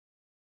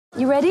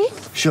You ready?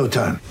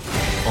 Showtime.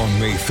 On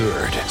May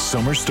 3rd,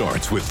 summer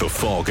starts with The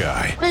Fall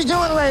Guy. Let's do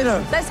it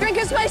later. Let's drink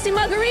a spicy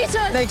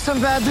margarita. Make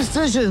some bad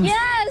decisions.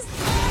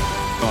 Yes!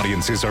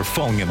 Audiences are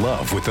falling in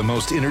love with the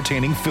most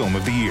entertaining film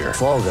of the year.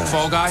 Fall Guy.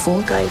 Fall Guy?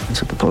 Fall Guy.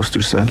 That's what the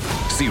poster said.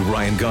 See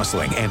Ryan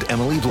Gosling and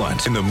Emily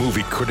Blunt in the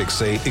movie critics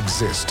say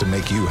exists to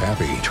make you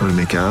happy. Trying to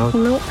make it out?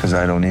 Nope. Because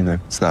I don't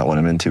either. It's not what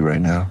I'm into right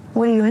now.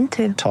 What are you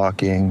into?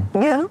 Talking.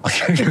 Yeah.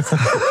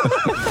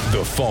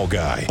 The Fall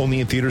Guy.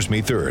 Only in theaters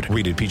May 3rd.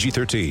 Rated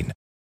PG-13.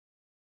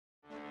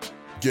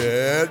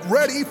 Get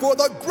ready for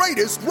the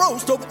greatest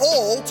roast of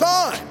all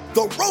time.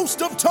 The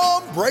Roast of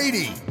Tom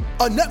Brady.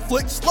 A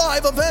Netflix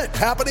live event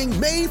happening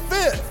May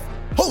 5th.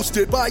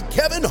 Hosted by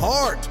Kevin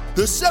Hart.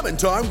 The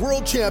 7-time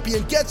world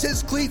champion gets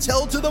his cleats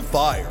held to the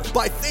fire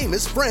by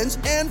famous friends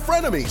and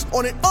frenemies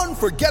on an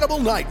unforgettable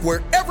night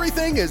where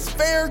everything is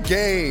fair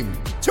game.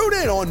 Tune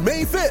in on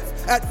May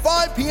 5th at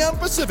 5 p.m.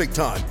 Pacific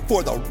time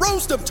for the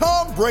Roast of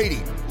Tom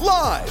Brady.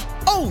 Live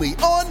only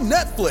on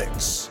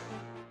Netflix.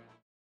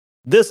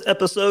 This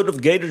episode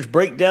of Gators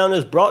Breakdown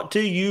is brought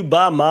to you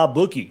by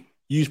MyBookie.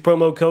 Use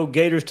promo code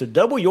Gators to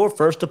double your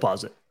first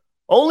deposit.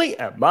 Only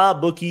at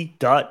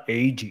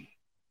mybookie.ag.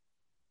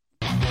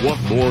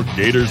 Want more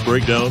Gators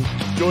Breakdown?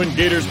 Join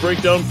Gators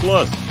Breakdown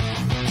Plus.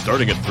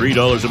 Starting at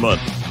 $3 a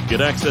month.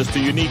 Get access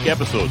to unique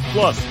episodes,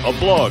 plus a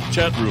blog,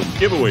 chat room,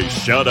 giveaways,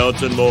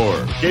 shoutouts, and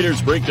more.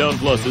 Gators Breakdown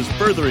Plus is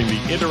furthering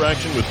the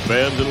interaction with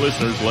fans and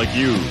listeners like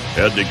you.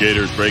 Head to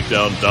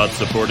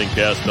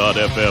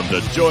GatorsBreakdown.supportingcast.fm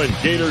to join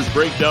Gators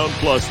Breakdown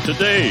Plus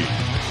today.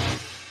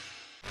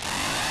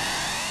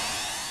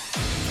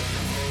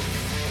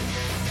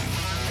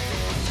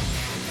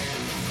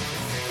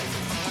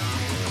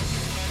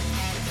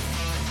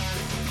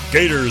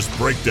 Gators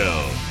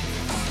Breakdown.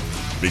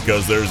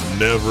 Because there's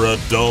never a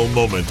dull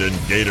moment in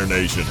Gator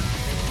Nation.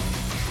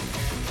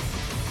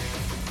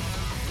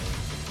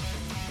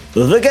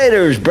 The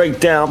Gators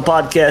Breakdown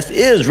podcast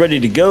is ready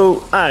to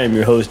go. I am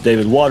your host,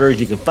 David Waters.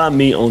 You can find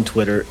me on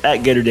Twitter at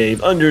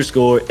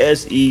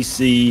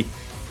GatorDave_SEC.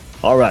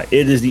 All right,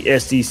 it is the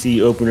SEC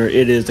opener.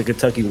 It is the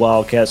Kentucky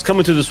Wildcats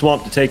coming to the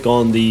Swamp to take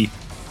on the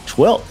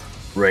 12th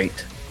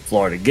ranked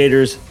Florida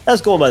Gators.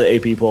 That's going by the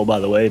AP poll, by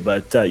the way.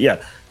 But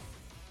yeah,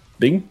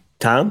 big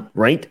time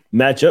ranked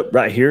matchup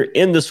right here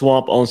in the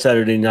Swamp on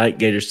Saturday night.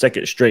 Gators'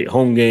 second straight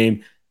home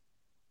game,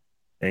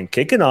 and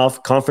kicking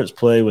off conference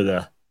play with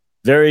a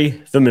very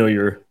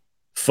familiar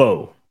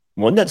foe,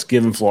 one that's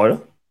given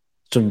Florida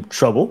some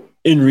trouble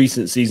in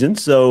recent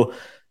seasons. So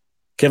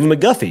Kevin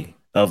McGuffey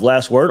of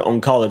Last Word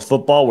on College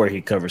Football, where he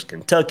covers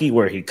Kentucky,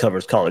 where he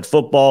covers college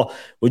football,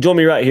 will join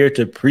me right here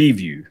to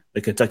preview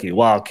the Kentucky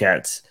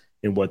Wildcats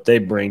and what they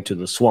bring to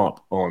the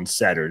Swamp on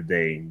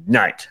Saturday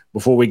night.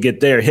 Before we get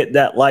there, hit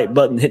that like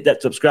button, hit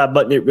that subscribe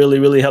button. It really,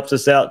 really helps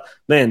us out.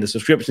 Man, the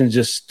subscription's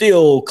just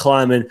still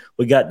climbing.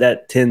 We got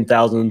that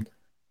 10,000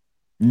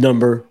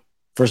 number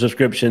for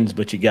subscriptions,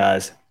 but you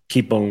guys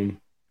keep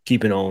on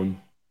keeping on.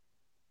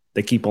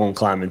 They keep on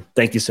climbing.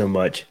 Thank you so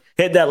much.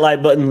 Hit that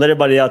like button. Let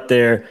everybody out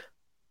there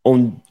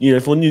on,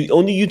 if on the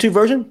YouTube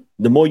version,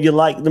 the more you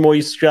like, the more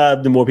you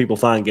subscribe, the more people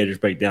find Gators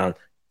Breakdown.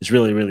 It's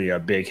really, really a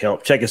big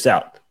help. Check us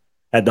out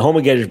at the home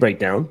of Gators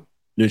Breakdown,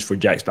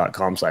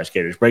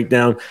 news4jax.com/Gators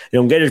Breakdown.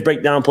 And on Gators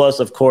Breakdown Plus,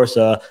 of course,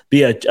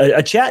 be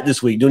a chat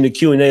this week, doing the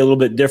Q&A a little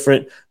bit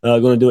different.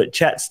 Going to do it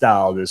chat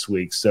style this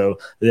week. So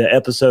the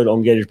episode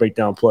on Gators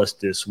Breakdown Plus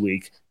this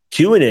week,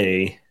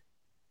 Q&A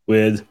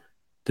with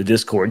the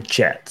Discord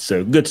chat.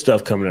 So good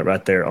stuff coming up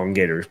right there on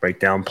Gators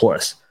Breakdown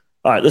Plus.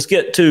 All right, let's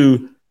get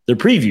to the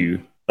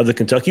preview of the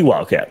Kentucky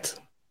Wildcats.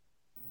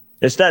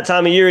 It's that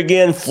time of year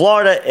again,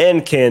 Florida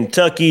and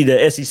Kentucky,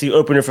 the SEC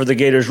opener for the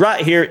Gators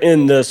right here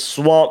in the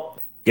Swamp.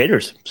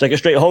 Gators, second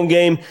straight home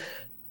game.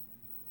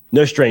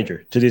 No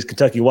stranger to these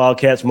Kentucky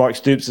Wildcats. Mark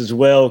Stoops as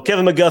well.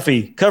 Kevin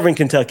McGuffey covering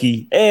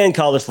Kentucky and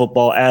college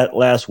football at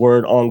Last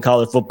Word on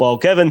College Football.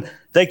 Kevin,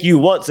 thank you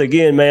once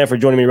again, man, for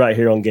joining me right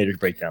here on Gators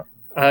Breakdown.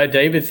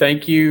 David,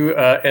 thank you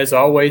as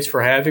always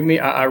for having me.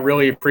 I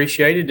really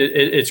appreciate it.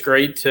 It's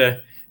great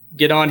to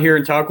get on here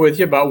and talk with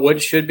you about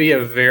what should be a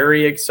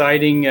very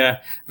exciting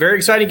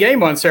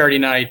game on Saturday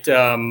night.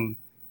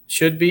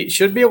 Should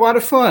be a lot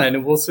of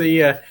fun. We'll see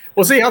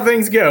how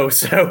things go.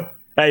 So,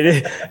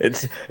 hey,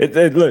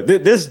 look,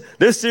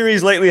 this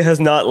series lately has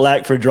not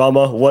lacked for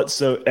drama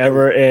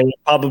whatsoever, and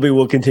probably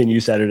will continue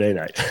Saturday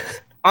night.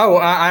 Oh,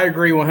 I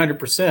agree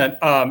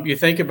 100%. You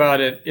think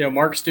about it,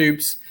 Mark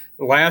Stoops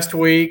last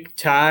week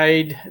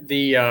tied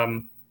the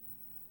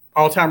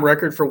all-time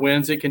record for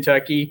wins at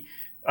Kentucky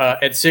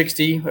at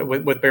 60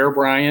 with Bear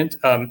Bryant.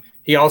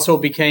 He also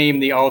became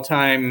the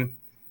all-time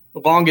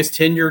longest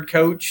tenured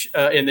coach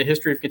in the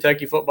history of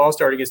Kentucky football,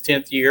 starting his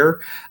 10th year.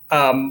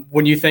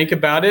 When you think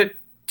about it,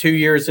 2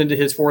 years into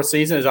his fourth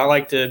season, as I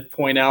like to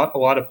point out a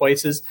lot of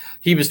places,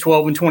 he was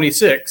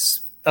 12-26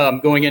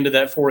 going into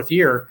that fourth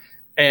year.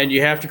 And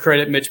you have to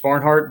credit Mitch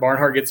Barnhart.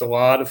 Barnhart gets a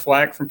lot of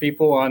flack from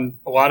people on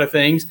a lot of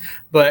things.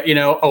 But,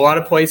 a lot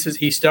of places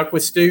he stuck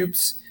with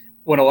Stoops.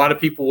 when a lot of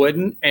people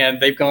wouldn't,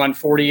 and they've gone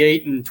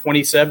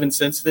 48-27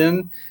 since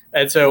then.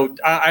 And so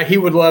he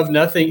would love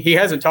nothing. He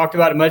hasn't talked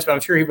about it much, but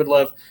I'm sure he would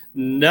love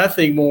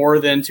nothing more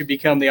than to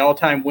become the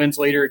all-time wins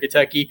leader at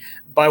Kentucky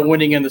by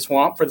winning in the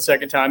Swamp for the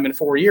second time in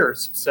 4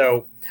 years.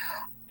 So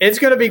it's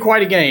going to be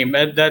quite a game.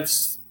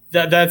 That's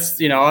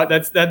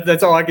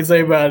all I can say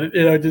about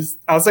it.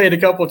 I'll say it a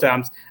couple of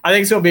times. I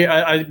think it's going to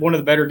be one of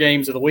the better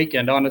games of the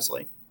weekend,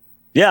 honestly.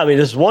 Yeah, I mean,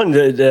 this is one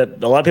that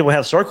a lot of people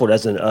have circled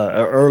as an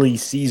early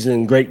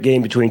season great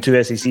game between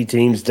two SEC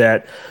teams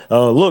that,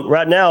 look,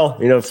 right now,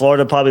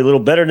 Florida probably a little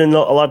better than a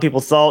lot of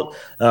people thought.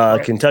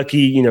 Right.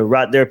 Kentucky,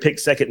 right there,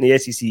 picked second in the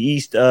SEC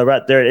East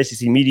right there at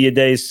SEC Media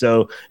Days.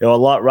 So, a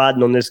lot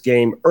riding on this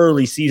game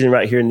early season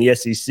right here in the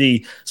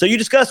SEC. So you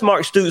discussed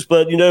Mark Stoops,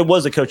 but, it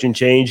was a coaching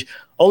change.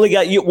 Only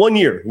got 1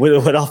 year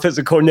with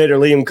offensive coordinator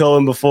Liam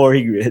Cohen before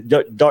he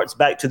darts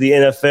back to the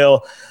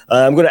NFL.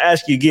 I'm going to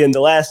ask you again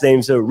the last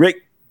name. So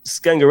Rick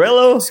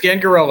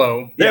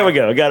Scangarello. There we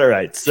go. I got it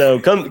right. So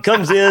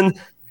comes in,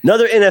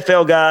 another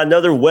NFL guy,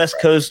 another West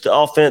Coast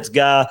offense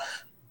guy.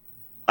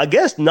 I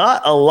guess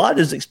not a lot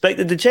is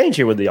expected to change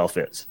here with the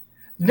offense.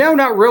 No,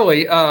 not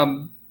really.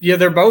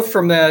 They're both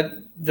from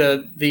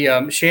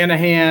the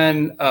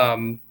Shanahan,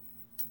 Sean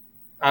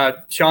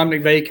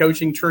McVay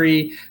coaching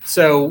tree.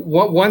 So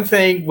one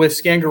thing with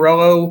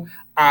Scangarello,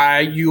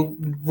 you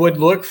would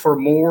look for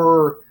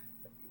more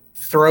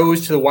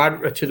throws to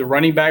the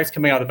running backs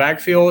coming out of the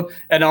backfield,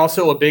 and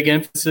also a big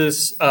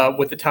emphasis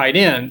with the tight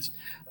ends.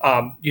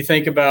 You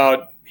think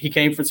about, he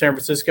came from San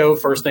Francisco.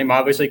 First name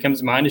obviously comes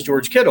to mind is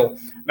George Kittle.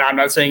 Now, I'm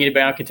not saying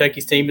anybody on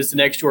Kentucky's team is the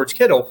next George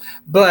Kittle,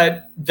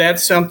 but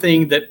that's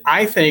something that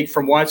I think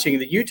from watching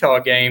the Utah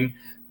game,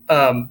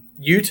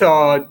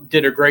 Utah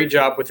did a great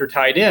job with their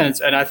tight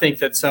ends, and I think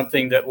that's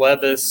something that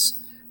Levis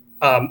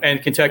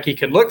and Kentucky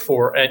can look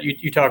for. And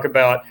you talk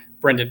about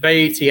Brendan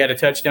Bates. He had a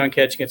touchdown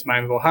catch against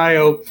Miami of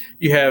Ohio.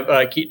 You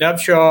have Keaton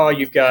Upshaw.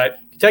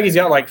 Kentucky's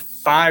got like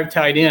 5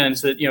 tight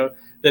ends that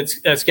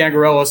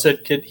Scangarello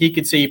said he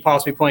could see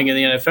possibly playing in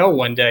the NFL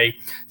one day.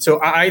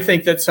 So I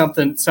think that's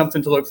something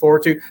to look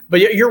forward to. But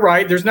you're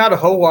right. There's not a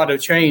whole lot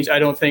of change, I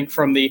don't think,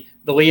 from the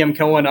Liam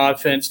Cohen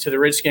offense to the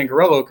Rich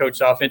Scangarello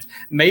coached offense.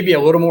 Maybe a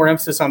little more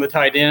emphasis on the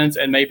tight ends,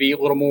 and maybe a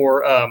little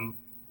more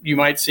you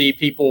might see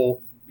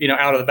people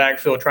out of the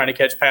backfield trying to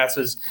catch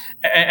passes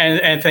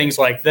and things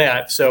like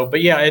that. So, but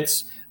yeah,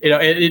 it's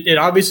it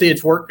obviously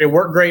it's worked. It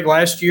worked great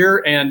last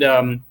year,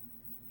 and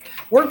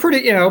worked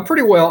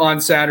pretty well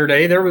on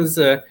Saturday. There was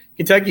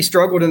Kentucky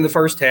struggled in the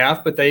first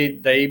half, but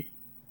they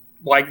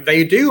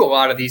do a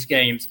lot of these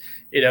games.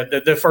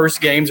 The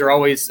first games are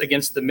always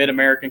against the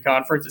Mid-American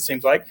Conference. It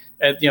seems like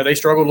they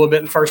struggled a little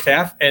bit in the first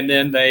half, and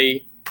then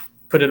they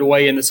put it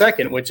away in the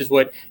second, which is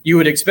what you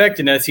would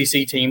expect an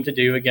SEC team to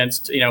do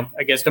against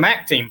a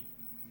MAC team.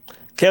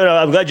 Kevin,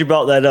 I'm glad you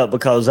brought that up,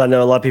 because I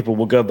know a lot of people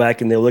will go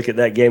back and they'll look at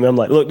that game. And I'm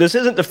like, look, this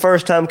isn't the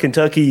first time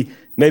Kentucky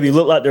maybe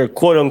looked like they're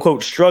quote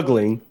unquote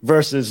struggling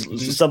versus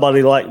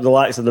somebody like the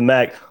likes of the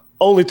MAC,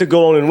 only to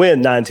go on and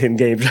win 9-10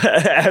 games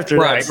after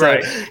that.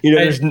 Right.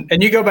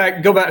 And you go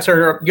back to last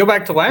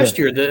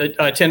year,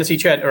 the Tennessee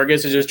or I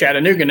guess it's just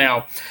Chattanooga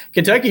now.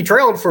 Kentucky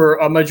trailed for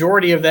a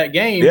majority of that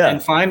game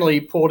and finally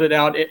pulled it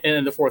out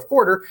in the fourth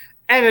quarter.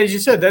 And as you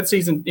said, that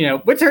season,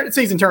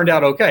 season turned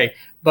out okay.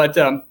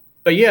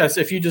 But yes,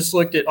 if you just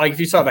looked at, like, if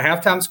you saw the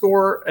halftime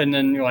score and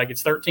then you're like,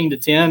 it's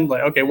 13-10,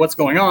 like, okay, what's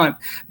going on?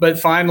 But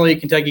finally,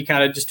 Kentucky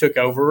kind of just took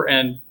over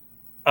and,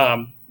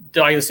 like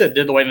I said,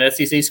 did the way an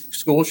SEC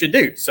school should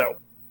do. So,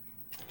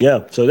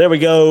 yeah. So there we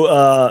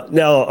go.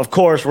 Now, of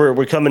course,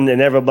 we're coming,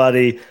 and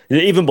everybody,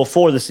 even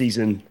before the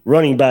season,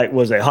 running back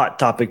was a hot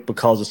topic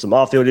because of some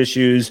off-field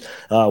issues.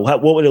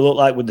 What would it look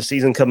like with the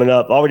season coming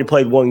up? Already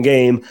played one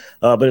game,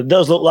 but it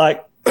does look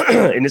like,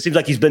 and it seems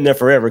like he's been there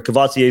forever,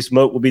 Cavassier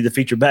Smoke will be the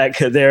feature back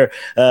there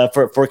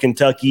for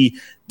Kentucky.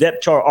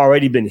 Depth chart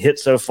already been hit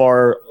so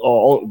far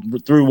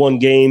through one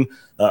game.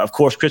 Of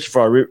course,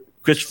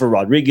 Christopher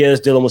Rodriguez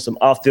dealing with some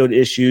off-field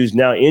issues.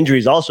 Now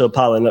injuries also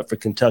piling up for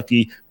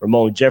Kentucky.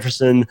 Ramon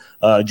Jefferson,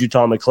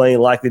 Juton McClain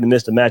likely to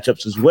miss the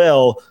matchups as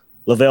well.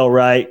 Lavelle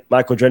Wright,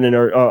 Michael Drennan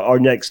are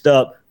next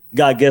up.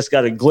 I guess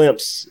got a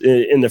glimpse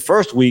in the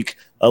first week,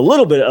 a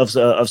little bit of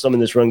some in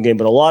this run game,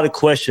 but a lot of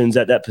questions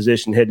at that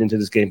position heading into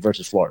this game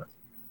versus Florida.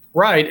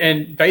 Right,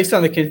 and based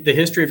on the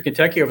history of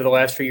Kentucky over the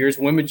last few years,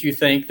 when would you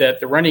think that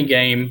the running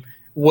game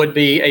would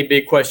be a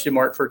big question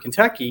mark for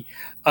Kentucky?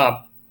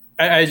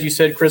 As you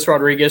said, Chris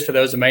Rodriguez, for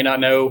those who may not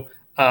know,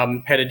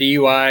 had a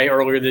DUI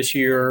earlier this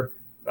year,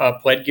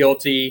 pled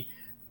guilty,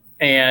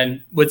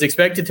 and was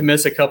expected to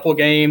miss a couple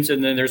games.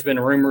 And then there's been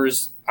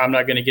rumors, I'm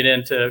not going to get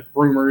into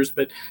rumors,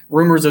 but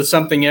rumors of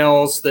something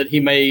else that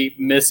he may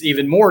miss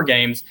even more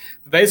games.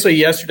 Basically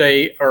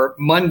yesterday or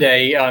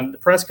Monday on the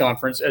press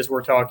conference, as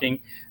we're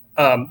talking,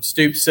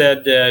 Stoops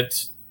said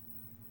that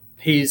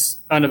he's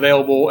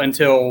unavailable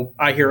until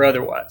I hear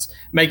otherwise,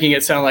 making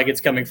it sound like it's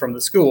coming from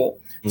the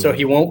school. Mm-hmm. So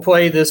he won't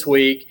play this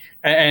week.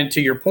 And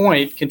to your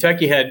point,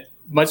 Kentucky had,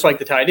 much like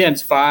the tight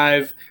ends,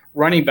 5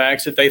 running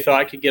backs that they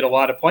thought could get a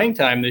lot of playing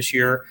time this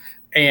year.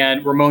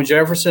 and Ramon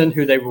Jefferson,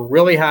 who they were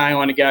really high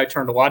on, a guy who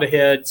turned a lot of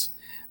heads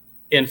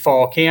in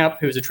fall camp,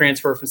 who was a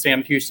transfer from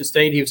Sam Houston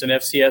State. He was an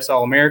FCS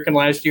All-American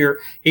last year.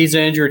 He's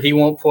injured. He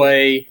won't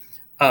play.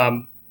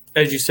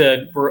 As you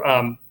said,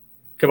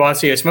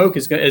 Kavosiey Smoke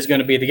is going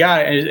to be the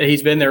guy, and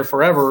he's been there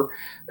forever.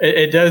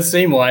 It does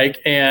seem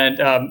like, and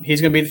he's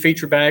going to be the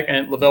feature back,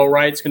 and Lavelle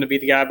Wright's going to be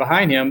the guy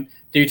behind him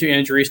due to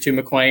injuries to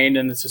McClain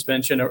and the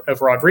suspension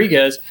of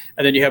Rodriguez,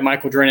 and then you have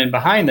Michael Drennan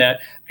behind that.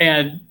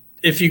 And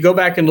if you go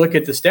back and look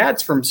at the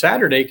stats from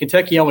Saturday,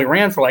 Kentucky only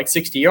ran for like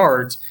 60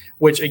 yards,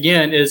 which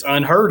again is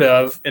unheard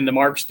of in the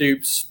Mark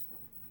Stoops,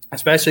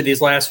 especially these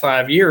last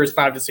 5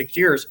 to 6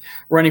 years,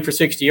 running for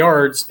 60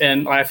 yards.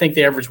 And I think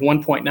they averaged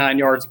 1.9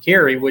 yards a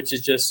carry, which is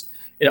just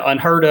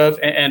unheard of.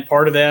 And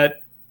part of that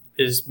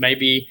is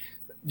maybe,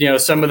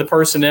 some of the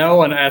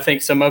personnel. And I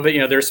think some of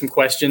it, there's some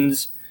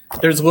questions.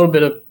 There's a little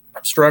bit of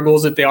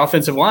struggles at the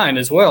offensive line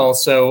as well.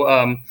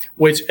 So,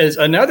 which is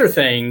another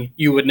thing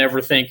you would never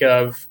think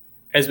of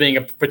as being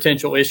a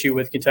potential issue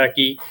with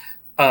Kentucky,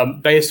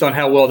 based on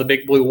how well the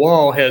Big Blue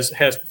Wall has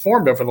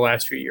performed over the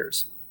last few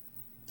years.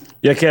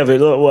 Yeah,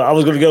 Kevin, look, I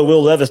was going to go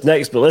Will Levis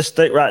next, but let's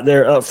stay right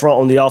there up front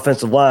on the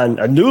offensive line.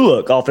 A new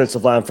look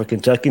offensive line for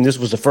Kentucky, and this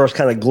was the first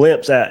kind of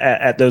glimpse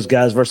at those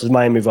guys versus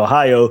Miami of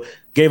Ohio.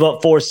 Gave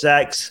up 4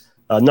 sacks,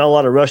 not a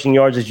lot of rushing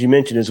yards, as you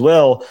mentioned as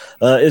well.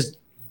 Is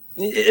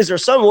there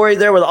some worry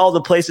there with all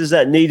the places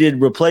that needed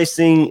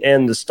replacing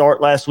and the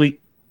start last week?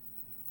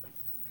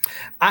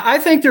 I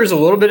think there's a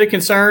little bit of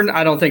concern.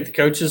 I don't think the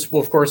coaches will,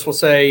 of course,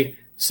 say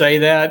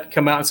that,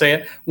 come out and say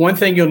it. One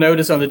thing you'll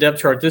notice on the depth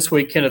chart this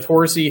week, Kenneth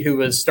Horsey, who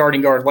was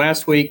starting guard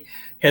last week,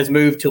 has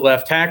moved to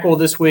left tackle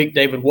this week.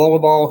 David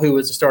Wollaball, who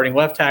was the starting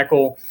left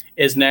tackle,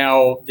 is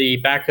now the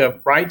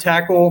backup right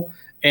tackle.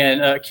 And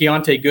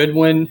Keontae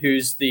Goodwin,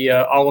 who's the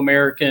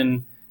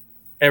All-American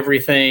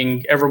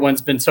everything,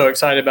 everyone's been so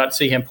excited about to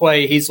see him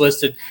play. He's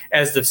listed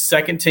as the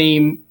second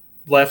team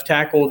left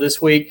tackle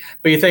this week.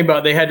 But you think about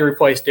it, they had to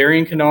replace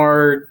Darian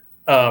Kennard,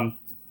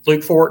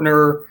 Luke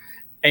Fortner,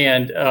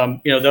 and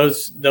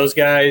those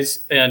guys,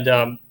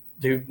 and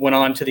who went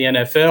on to the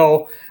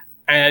NFL.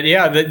 And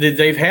yeah,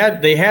 they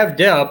have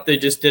depth. They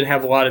just didn't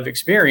have a lot of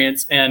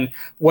experience. And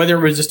whether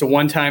it was just a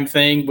one-time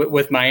thing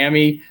with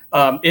Miami,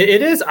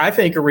 it is, I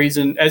think, a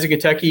reason as a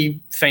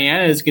Kentucky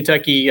fan, as a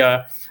Kentucky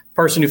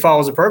person who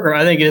follows the program,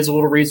 I think it is a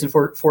little reason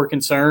for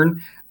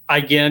concern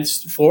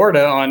against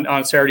Florida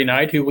on Saturday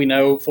night, who we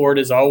know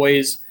Florida is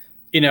always,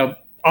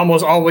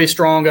 almost always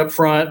strong up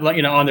front,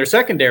 on their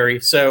secondary.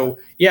 So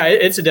yeah,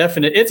 it's a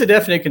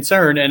definite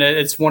concern, and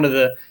it's one of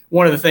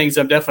the things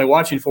I'm definitely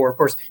watching for. Of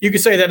course, you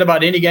could say that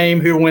about any game.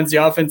 Who wins the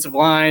offensive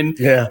line?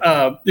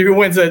 Yeah, who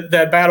wins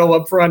that battle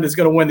up front is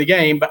going to win the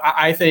game. But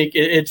I think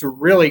it's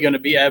really going to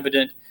be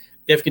evident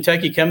if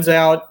Kentucky comes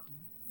out,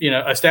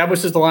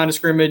 establishes the line of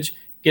scrimmage,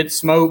 gets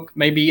smoke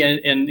maybe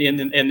in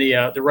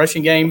the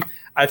rushing game.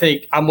 I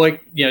think I'm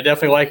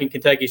definitely liking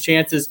Kentucky's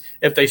chances.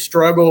 If they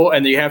struggle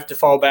and you have to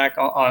fall back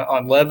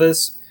on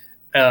Levis,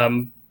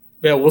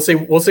 we'll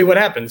see what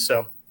happens.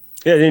 So.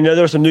 Yeah, there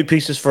were some new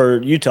pieces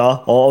for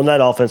Utah on that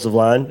offensive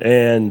line,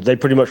 and they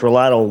pretty much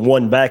relied on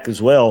one back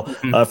as well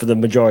for the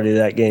majority of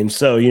that game.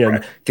 So,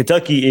 right.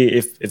 Kentucky,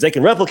 if they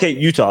can replicate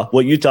Utah,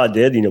 what Utah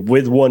did,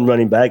 with one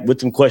running back, with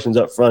some questions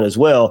up front as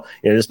well,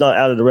 it's not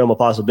out of the realm of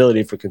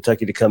possibility for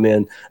Kentucky to come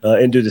in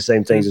and do the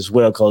same things as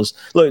well. Because,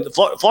 look,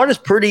 Florida's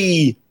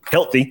pretty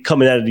healthy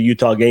coming out of the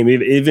Utah game,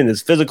 even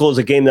as physical as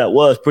a game that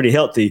was, pretty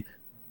healthy.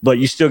 But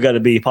you still got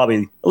to be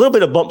probably a little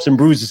bit of bumps and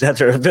bruises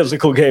after a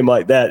physical game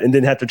like that, and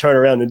then have to turn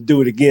around and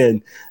do it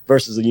again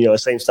versus a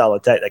same style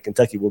attack that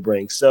Kentucky will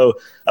bring. So,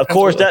 of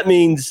course, that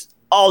means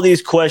all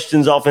these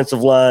questions,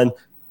 offensive line,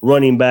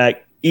 running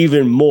back,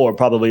 even more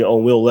probably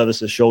on Will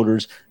Levis's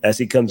shoulders as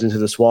he comes into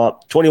the Swamp.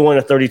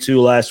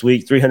 21-32 last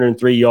week,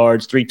 303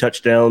 yards, 3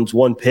 touchdowns,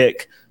 1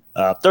 pick,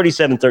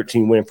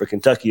 37-13 win for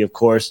Kentucky, of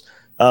course.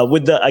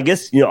 With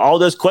all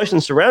those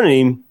questions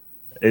surrounding him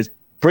is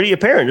pretty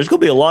apparent. There's going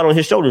to be a lot on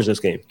his shoulders this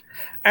game.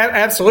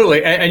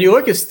 Absolutely. And you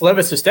look at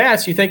Levis's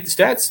stats, you think the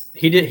stats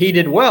he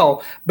did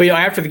well, but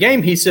after the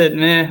game he said,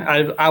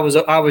 I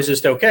was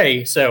just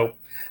okay. So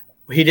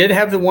he did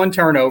have the 1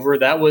 turnover.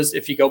 That was,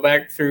 if you go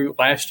back through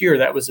last year,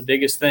 that was the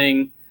biggest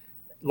thing.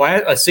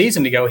 A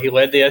season ago, he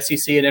led the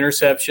SEC in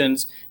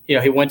interceptions.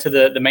 He went to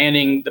the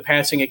Manning, the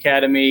passing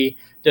academy,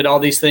 did all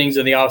these things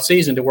in the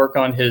offseason to work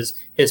on his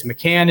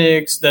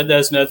mechanics.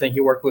 That's another thing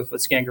he worked with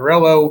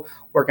Scangarello,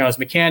 working on his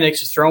mechanics,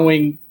 his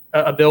throwing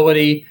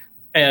ability,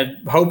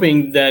 and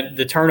hoping that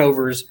the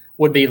turnovers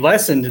would be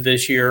lessened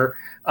this year.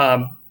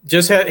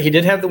 He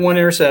did have the 1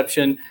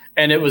 interception,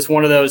 and it was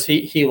one of those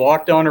he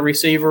locked on a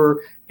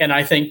receiver, and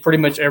I think pretty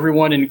much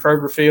everyone in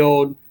Kroger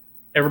Field,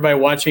 everybody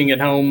watching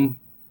at home,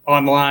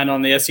 online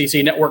on the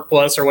SEC Network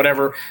Plus or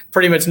whatever,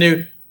 pretty much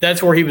knew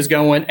that's where he was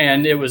going,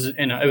 and it was an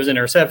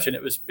interception.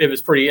 It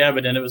was pretty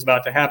evident it was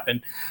about to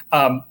happen.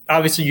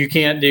 Obviously, you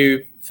can't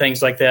do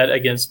things like that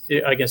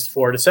against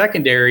Florida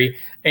secondary,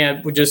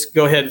 and we just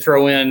go ahead and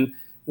throw in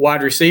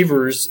wide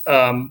receivers.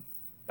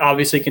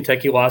 obviously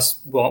Kentucky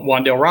lost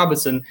Wan'Dale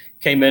Robinson,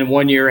 came in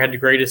 1 year, had the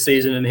greatest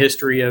season in the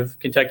history of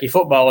Kentucky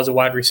football as a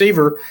wide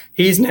receiver.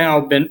 He's now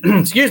been,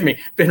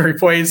 been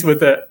replaced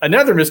with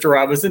another Mr.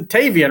 Robinson,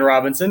 Tavian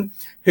Robinson,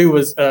 who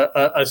was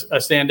a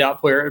standout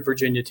player at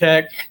Virginia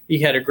Tech. He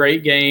had a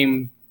great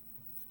game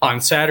on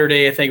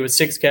Saturday. I think it was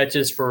 6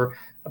 catches for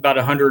about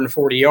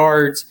 140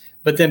 yards.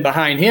 But then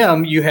behind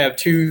him, you have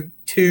two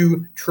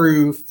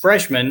true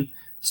freshmen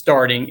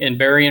starting in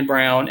Berrien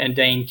Brown and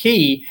Dane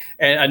Key.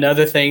 And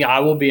another thing I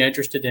will be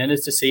interested in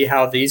is to see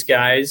how these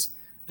guys,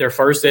 their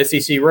first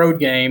SEC road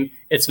game,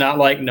 it's not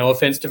like, no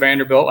offense to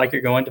Vanderbilt, like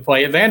you're going to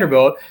play at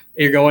Vanderbilt.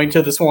 You're going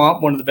to the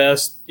Swamp, one of the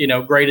best,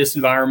 greatest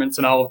environments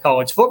in all of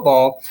college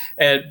football.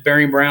 At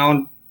Berrien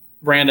Brown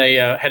had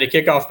a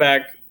kickoff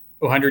back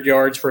 100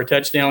 yards for a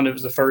touchdown. It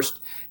was the first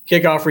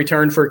kickoff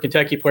return for a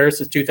Kentucky player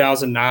since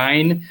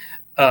 2009.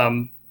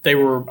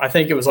 I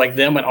think it was like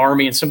them and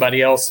Army and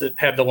somebody else that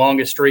had the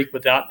longest streak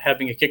without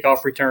having a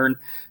kickoff return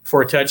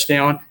for a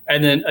touchdown.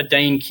 And then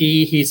Dane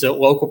Key, he's a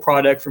local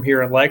product from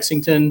here in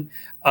Lexington.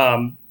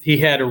 He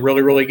had a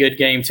really, really good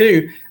game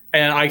too.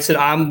 And like I said,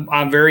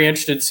 I'm very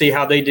interested to see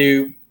how they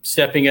do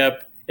stepping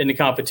up in the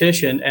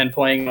competition and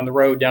playing on the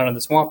road down in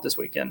the Swamp this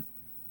weekend.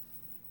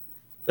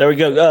 There we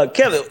go.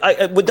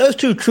 Kevin, with those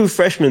two true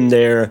freshmen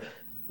there,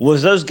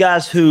 was those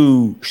guys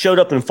who showed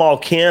up in fall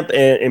camp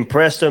and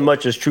impressed so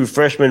much as true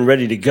freshmen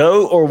ready to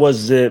go, or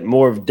was it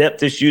more of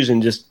depth issues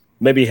and just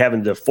maybe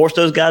having to force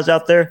those guys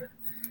out there?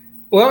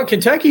 Well,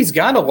 Kentucky's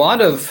got a lot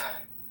of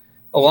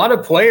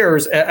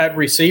players at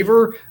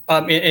receiver.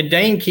 In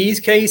Dane Key's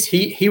case,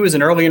 he was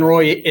an early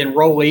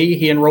enrollee.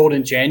 He enrolled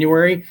in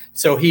January,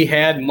 so he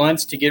had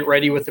months to get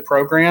ready with the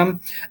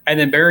program. And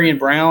then Berrien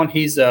Brown,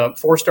 he's a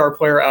 4-star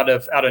player out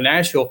of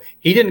Nashville.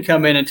 He didn't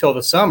come in until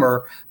the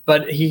summer,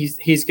 but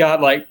he's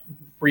got like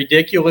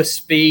ridiculous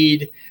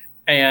speed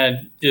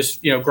and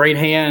just great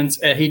hands.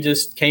 And he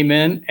just came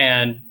in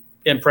and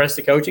impressed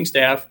the coaching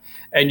staff.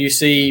 And you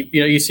see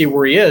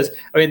where he is.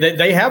 I mean,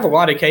 they have a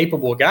lot of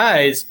capable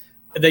guys.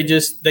 They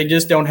just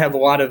don't have a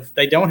lot of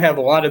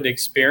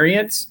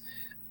experience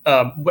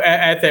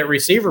at that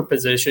receiver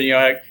position.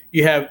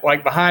 You have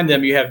like behind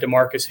them, you have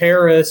DeMarcus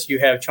Harris, you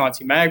have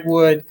Chauncey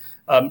Magwood,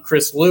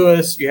 Chris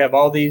Lewis. You have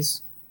all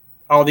these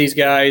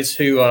guys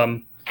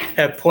who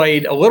have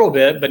played a little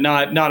bit, but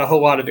not a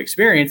whole lot of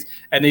experience.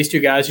 And these two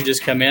guys who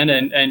just come in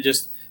and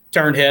just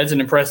turned heads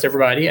and impressed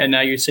everybody. And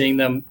now you're seeing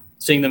them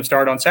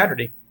start on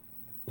Saturday.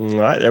 All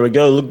right, there we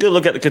go. Good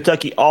look at the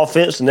Kentucky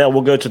offense, and now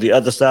we'll go to the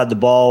other side of the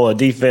ball, a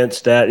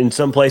defense that in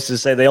some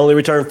places say they only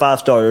return 5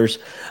 starters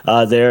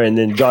there, and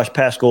then Josh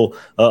Paschal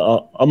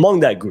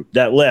among that group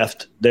that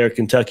left there at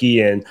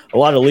Kentucky, and a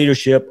lot of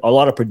leadership, a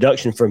lot of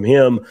production from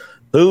him.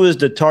 Who is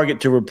the target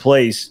to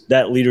replace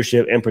that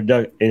leadership and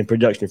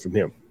production from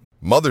him?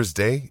 Mother's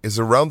Day is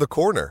around the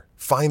corner.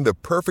 Find the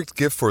perfect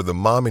gift for the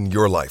mom in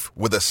your life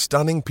with a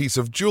stunning piece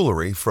of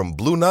jewelry from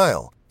Blue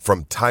Nile.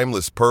 From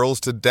timeless pearls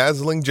to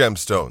dazzling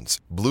gemstones,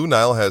 Blue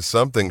Nile has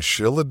something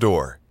she'll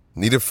adore.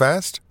 Need it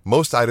fast?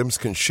 Most items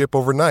can ship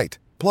overnight.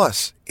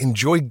 Plus,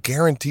 enjoy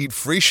guaranteed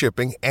free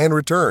shipping and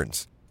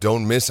returns.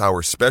 Don't miss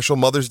our special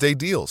Mother's Day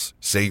deals.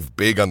 Save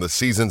big on the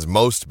season's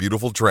most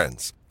beautiful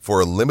trends.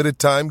 For a limited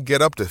time,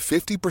 get up to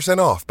 50%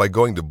 off by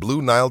going to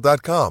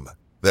BlueNile.com.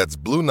 That's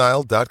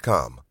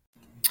BlueNile.com.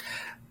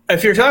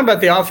 If you're talking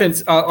about the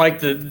offense, like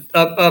the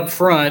up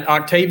front,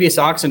 Octavius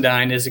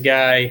Oxendine is a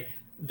guy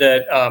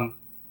that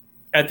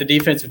at the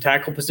defensive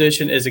tackle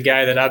position is a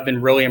guy that I've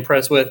been really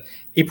impressed with.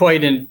 He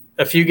played in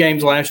a few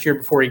games last year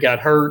before he got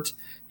hurt.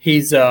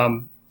 He's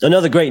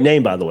another great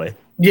name, by the way.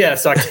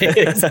 Yes,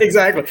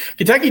 exactly.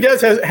 Kentucky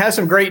has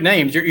some great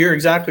names. You're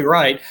exactly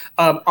right.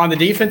 On the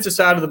defensive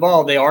side of the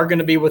ball, they are going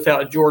to be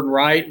without Jordan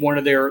Wright, one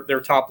of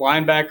their top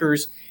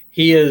linebackers.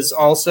 He is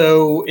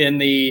also in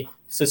the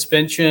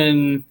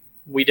suspension.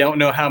 We don't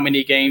know how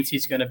many games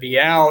he's going to be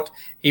out.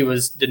 He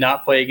did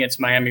not play against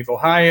Miami of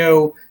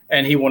Ohio,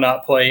 and he will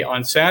not play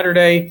on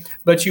Saturday.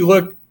 But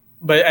the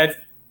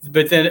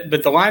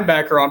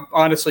linebacker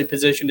honestly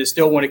positioned is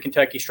still one of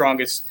Kentucky's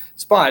strongest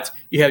spots.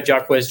 You have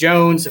Jacquez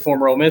Jones, the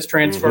former Ole Miss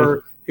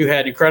transfer, who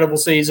had an incredible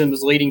season,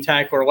 was leading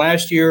tackler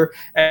last year.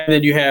 And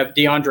then you have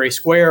DeAndre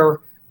Square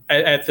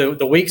at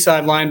the weak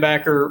side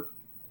linebacker,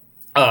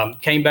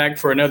 came back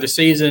for another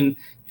season,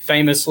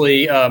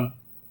 famously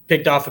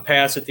picked off a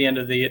pass at the end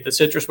of the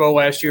Citrus Bowl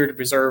last year to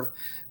preserve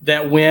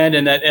that win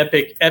and that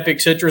epic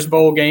Citrus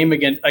Bowl game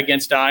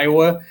against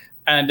Iowa.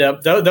 And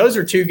those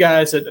are two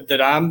guys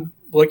that I'm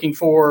looking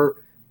for.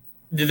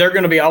 They're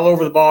going to be all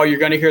over the ball. You're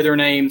going to hear their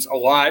names a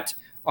lot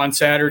on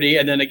Saturday.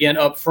 And then again,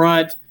 up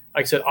front,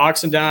 like I said,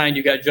 Oxendine,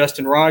 you got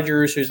Justin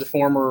Rogers, who's the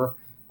former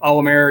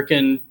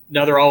All-American,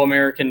 another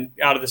All-American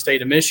out of the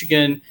state of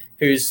Michigan,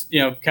 who's,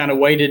 kind of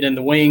waited in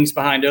the wings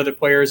behind other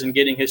players and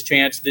getting his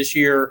chance this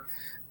year.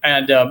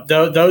 And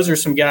those are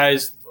some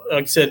guys,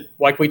 like I said,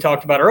 like we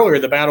talked about earlier,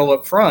 the battle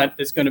up front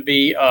is going to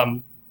be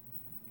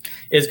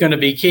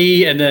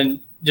key. And then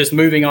just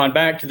moving on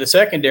back to the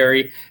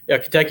secondary,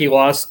 Kentucky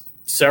lost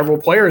several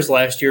players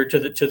last year to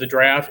the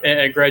draft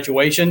at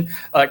graduation.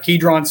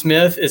 Keydron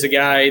Smith is a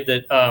guy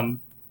that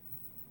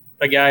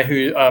a guy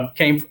who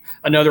came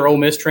another Ole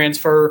Miss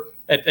transfer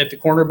at the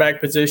cornerback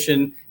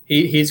position.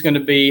 He's going to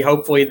be,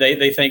 hopefully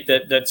they think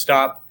that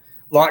stop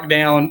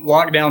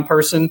lockdown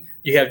person.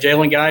 You have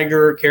Jalen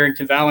Geiger,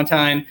 Carrington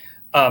Valentine,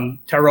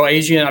 Tyrell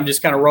Asian. I'm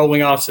just kind of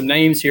rolling off some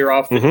names here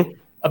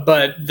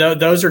but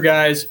those are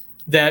guys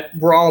that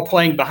were all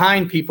playing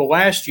behind people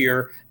last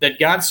year that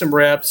got some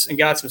reps and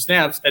got some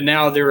snaps, and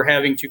now they're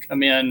having to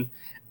come in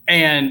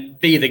and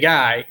be the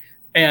guy.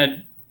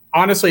 And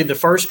honestly, the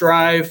first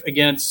drive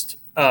against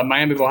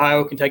Miami of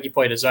Ohio, Kentucky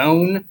played a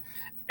zone,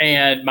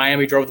 and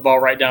Miami drove the ball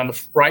right down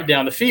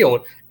the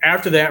field.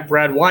 After that,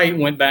 Brad White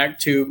went back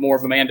to more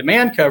of a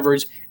man-to-man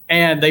coverage,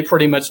 and they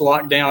pretty much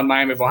locked down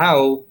Miami of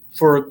Ohio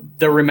for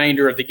the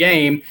remainder of the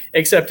game,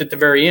 except at the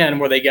very end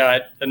where they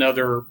got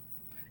another.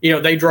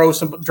 They drove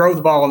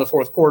the ball in the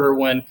fourth quarter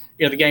when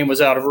the game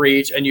was out of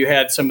reach, and you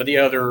had some of the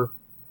other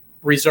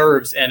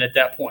reserves in at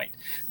that point.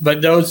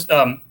 But those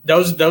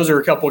are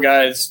a couple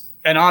guys,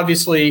 and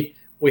obviously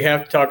we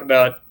have to talk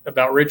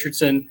about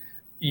Richardson.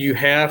 You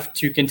have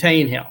to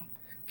contain him.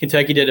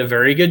 Kentucky did a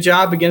very good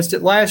job against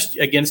him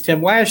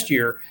last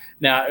year.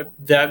 Now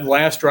that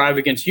last drive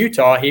against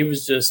Utah, he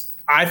was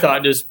I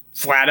thought just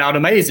flat out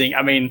amazing.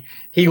 I mean,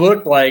 he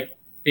looked like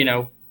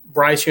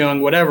Bryce Young,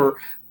 whatever.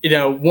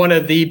 One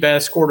of the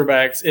best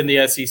quarterbacks in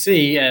the SEC,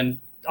 and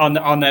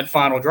on that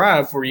final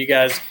drive where you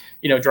guys,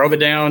 drove it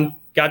down,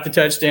 got the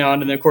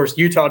touchdown, and then of course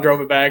Utah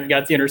drove it back,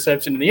 got the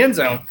interception in the end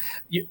zone.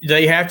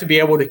 They have to be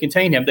able to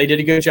contain him. They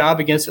did a good job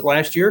against it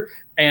last year,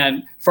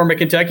 and from a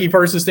Kentucky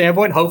person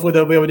standpoint, hopefully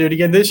they'll be able to do it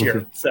again this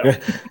year. So,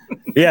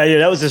 yeah,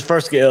 that was his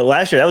first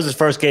last year. That was his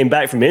first game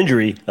back from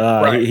injury.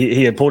 Right.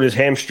 He had pulled his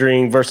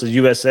hamstring versus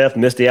USF,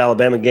 missed the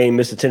Alabama game,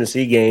 missed the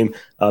Tennessee game,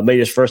 made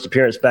his first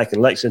appearance back in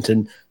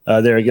Lexington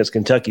there against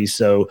Kentucky.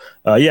 So,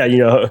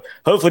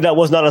 hopefully that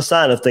was not a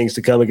sign of things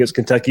to come against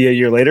Kentucky a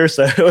year later.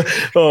 So,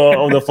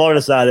 on the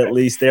Florida side at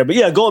least there. But,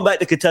 yeah, going back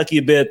to Kentucky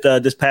a bit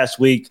this past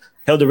week,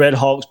 held the Red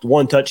Hawks to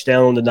one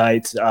touchdown on the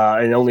night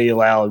and only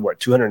allowed,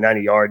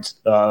 290 yards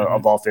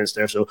of offense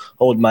there. So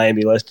hold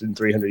Miami less than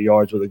 300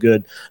 yards with a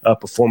good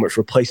performance,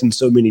 replacing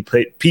so many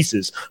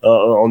pieces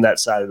on that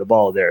side of the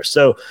ball there.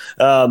 So,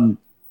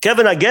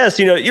 Kevin, I guess,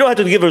 you don't have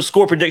to give a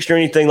score prediction or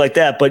anything like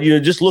that, but,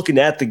 just looking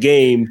at the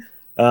game,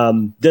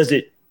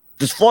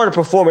 does Florida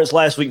performance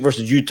last week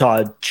versus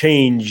Utah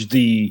change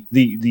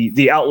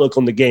the outlook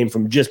on the game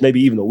from just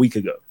maybe even a week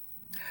ago?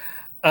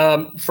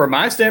 From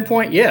my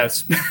standpoint,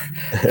 yes,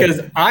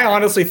 because I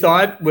honestly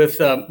thought with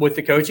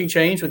the coaching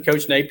change with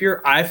Coach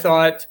Napier, I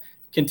thought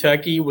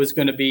Kentucky was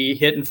going to be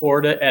hitting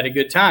Florida at a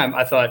good time.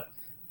 I thought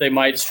they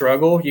might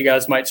struggle. You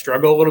guys might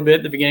struggle a little bit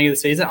at the beginning of the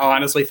season. I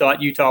honestly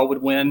thought Utah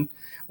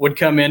would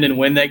come in and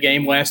win that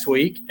game last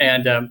week.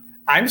 And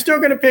I'm still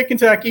going to pick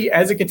Kentucky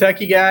as a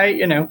Kentucky guy.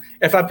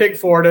 If I pick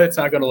Florida, it's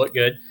not going to look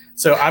good.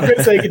 So I'm going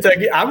to say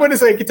Kentucky. I'm going to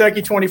say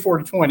Kentucky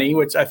 24-20,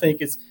 which I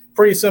think is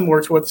pretty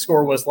similar to what the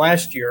score was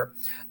last year.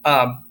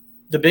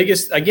 The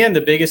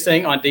biggest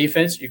thing on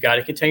defense, you've got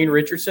to contain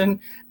Richardson,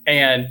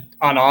 and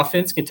on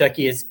offense,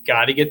 Kentucky has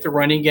got to get the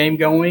running game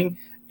going.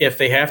 If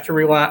they have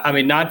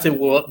to not to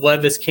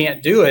Levis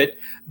can't do it,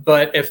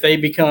 but if they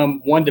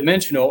become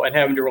one-dimensional and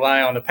having to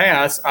rely on the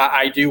pass,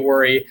 I do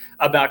worry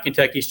about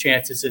Kentucky's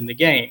chances in the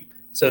game.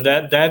 So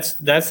that's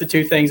the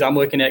two things I'm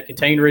looking at: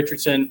 contain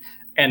Richardson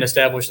and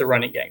establish the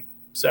running game.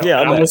 So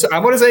yeah, I'm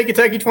going to say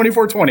Kentucky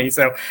 24-20.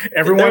 So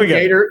everyone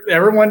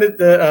at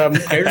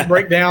the Gators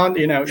breakdown,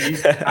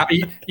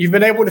 you've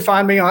been able to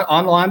find me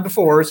online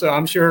before, so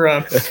I'm sure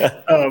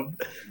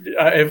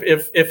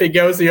if it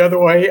goes the other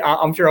way,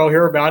 I'm sure I'll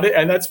hear about it,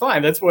 and that's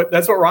fine. That's what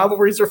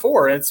rivalries are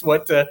for. It's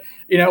what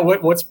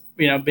what's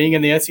being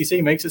in the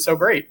SEC makes it so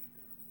great.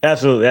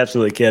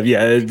 Absolutely, Kev.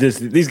 Yeah,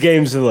 these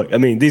games. Look,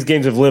 these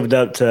games have lived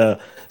up to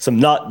some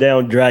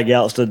knockdown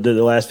dragouts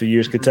the last few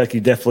years. Kentucky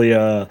definitely,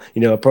 a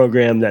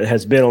program that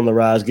has been on the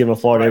rise, giving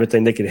Florida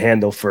everything they can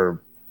handle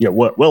for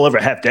well over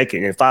a half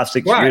decade,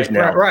 5-6 years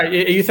now.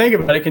 Right. You think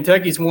about it.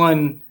 Kentucky's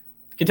won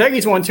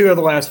 2 of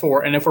the last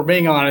 4, and if we're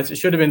being honest, it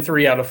should have been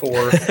 3 out of 4.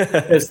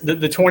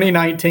 The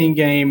 2019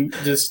 game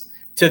just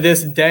to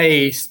this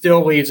day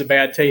still leaves a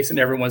bad taste in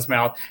everyone's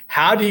mouth.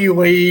 How do you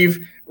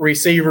leave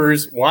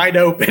receivers wide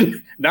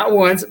open, not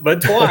once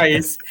but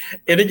twice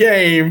in a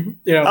game?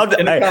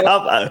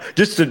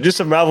 Just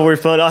some rivalry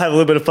fun. I'll have a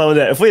little bit of fun with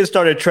that. If we had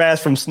started trash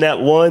from snap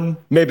 1,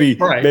 maybe it's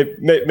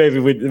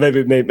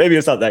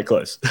not that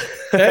close.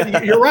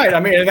 You're right.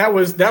 And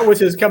that was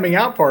his coming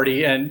out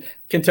party, and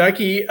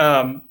Kentucky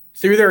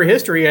through their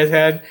history has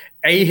had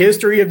a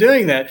history of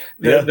doing that.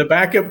 The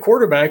backup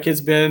quarterback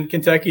has been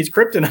Kentucky's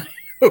kryptonite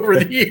over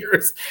the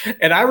years.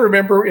 And I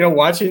remember,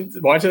 watching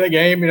that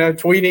game,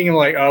 tweeting and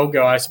like, oh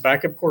gosh,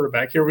 backup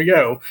quarterback, here we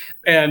go.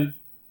 And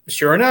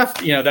sure enough,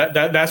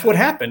 that's what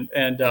happened.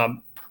 And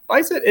like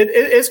I said,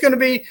 it's going to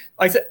be,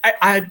 like I said,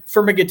 I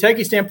from a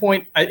Kentucky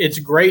standpoint, it's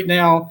great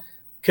now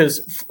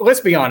because let's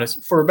be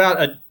honest, for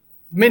about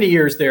many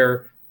years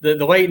there,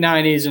 the late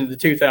 90s and the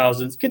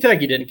 2000s,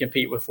 Kentucky didn't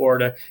compete with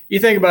Florida. You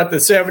think about the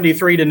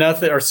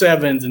 73-0 or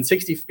 7s and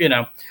 60,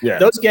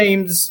 those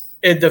games,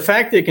 the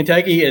fact that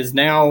Kentucky is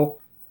now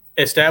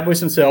established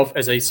himself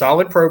as a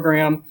solid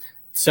program.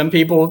 Some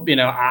people,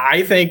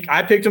 I think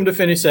I picked them to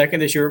finish second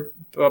this year.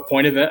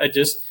 Point of it,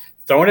 just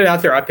throwing it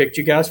out there. I picked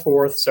you guys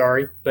fourth.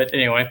 Sorry, but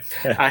anyway,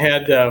 I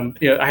had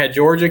I had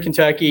Georgia,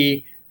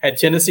 Kentucky, had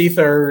Tennessee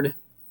third.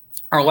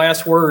 Our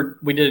last word,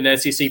 we did an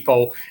SEC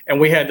poll, and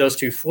we had those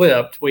two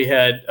flipped. We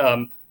had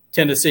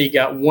Tennessee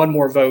got one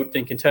more vote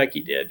than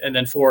Kentucky did, and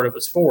then Florida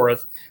was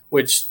fourth,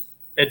 which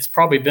it's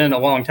probably been a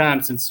long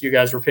time since you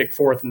guys were picked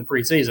fourth in the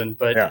preseason.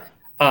 But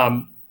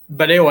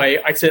but anyway,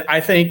 I said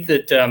I think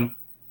that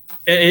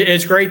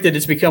it's great that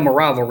it's become a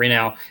rivalry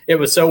now. It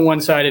was so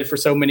one-sided for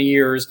so many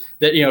years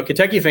that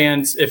Kentucky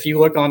fans, if you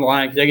look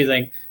online, Kentucky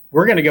think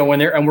we're going to go in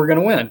there and we're going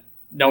to win.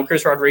 No,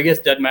 Chris Rodriguez,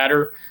 doesn't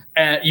matter.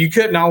 You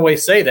couldn't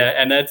always say that.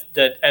 And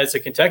that as a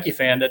Kentucky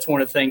fan, that's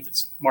one of the things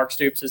that Mark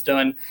Stoops has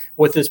done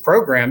with this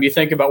program. You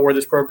think about where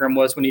this program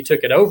was when he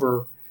took it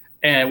over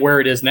and where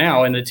it is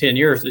now in the 10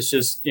 years. It's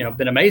just,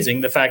 been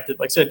amazing. The fact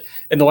that, like I said,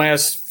 in the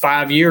last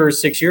 6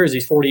 years,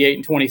 he's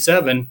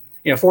 48-27.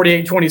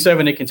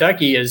 48-27 in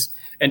Kentucky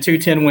and 2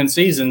 10-win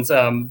seasons.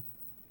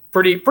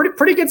 Pretty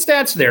good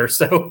stats there.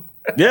 So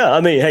yeah,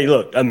 hey,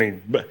 look,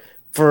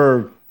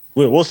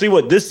 we'll see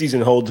what this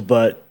season holds,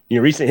 but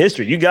recent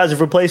history, you guys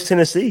have replaced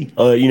Tennessee.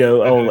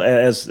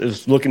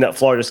 As looking at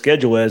Florida's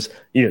schedule as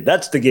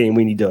that's the game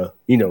we need to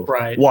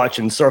watch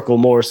and circle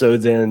more so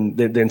than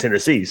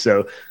Tennessee.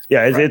 So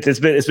yeah, it's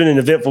been an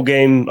eventful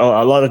game,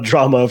 a lot of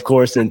drama, of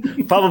course,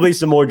 and probably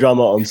some more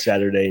drama on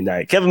Saturday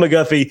night. Kevin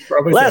McGuffey,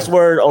 last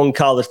word on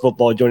college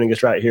football, joining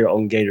us right here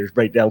on Gators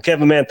Breakdown.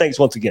 Kevin, man, thanks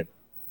once again.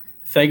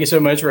 Thank you so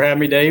much for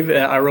having me, Dave.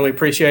 I really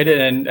appreciate it,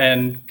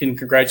 and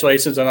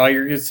congratulations on all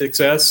your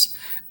success.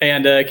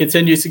 And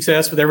continued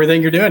success with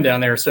everything you're doing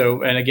down there.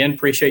 So, and again,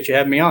 appreciate you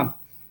having me on.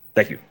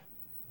 Thank you.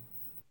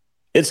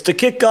 It's the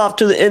kickoff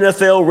to the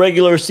NFL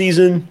regular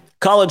season.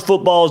 College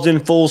football is in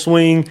full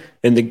swing,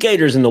 and the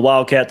Gators and the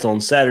Wildcats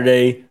on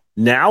Saturday.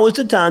 Now is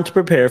the time to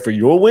prepare for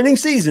your winning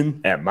season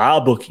at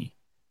MyBookie.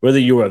 Whether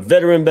you're a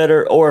veteran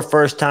bettor or a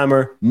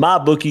first-timer,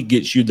 MyBookie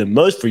gets you the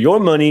most for your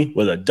money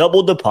with a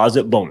double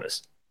deposit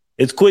bonus.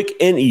 It's quick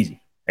and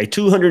easy. A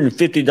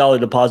 $250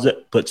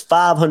 deposit puts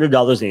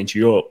 $500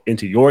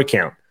 into your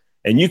account.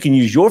 And you can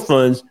use your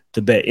funds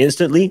to bet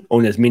instantly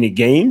on as many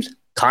games,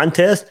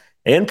 contests,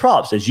 and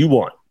props as you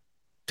want.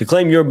 To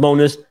claim your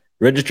bonus,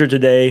 register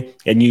today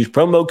and use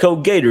promo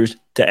code Gators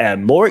to add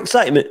more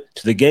excitement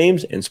to the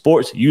games and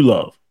sports you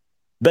love.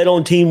 Bet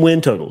on team win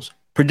totals,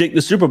 predict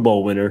the Super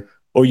Bowl winner,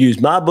 or use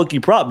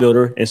MyBookie Prop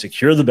Builder and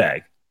secure the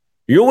bag.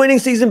 Your winning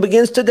season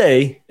begins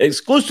today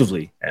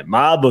exclusively at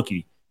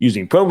MyBookie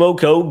using promo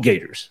code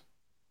Gators.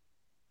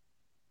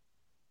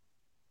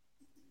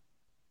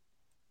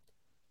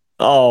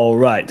 All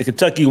right, the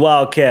Kentucky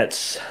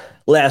Wildcats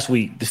last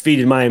week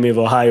defeated Miami of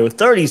Ohio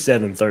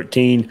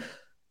 37-13.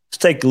 Let's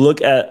take a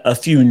look at a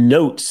few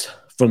notes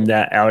from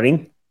that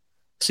outing.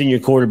 Senior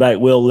quarterback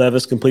Will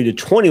Levis completed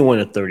 21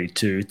 of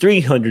 32,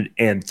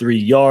 303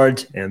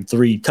 yards, and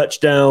 3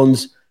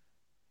 touchdowns.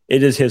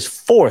 It is his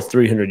fourth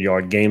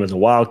 300-yard game as a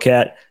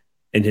Wildcat,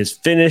 and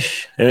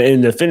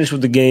the finish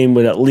with the game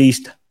with at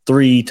least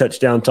 3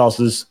 touchdown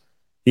tosses.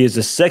 He is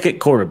the second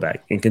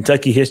quarterback in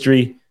Kentucky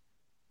history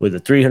with the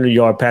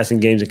 300-yard passing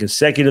games in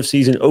consecutive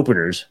season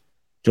openers,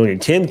 joining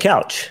Tim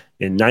Couch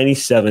in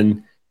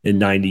 97 and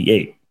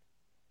 98.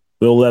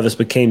 Will Levis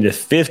became the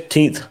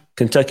 15th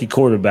Kentucky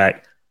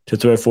quarterback to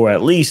throw for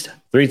at least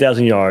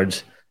 3,000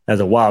 yards as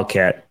a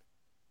Wildcat,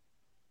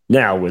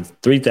 now with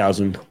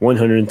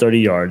 3,130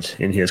 yards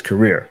in his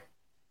career.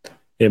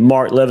 It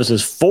marked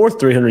Levis's fourth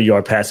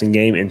 300-yard passing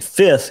game and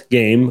fifth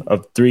game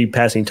of 3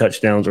 passing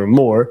touchdowns or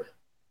more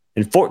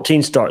in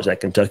 14 starts at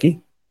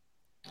Kentucky.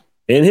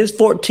 In his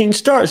 14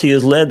 starts, he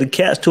has led the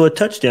Cats to a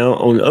touchdown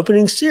on the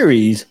opening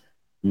series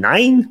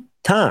 9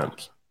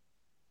 times.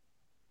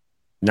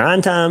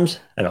 9 times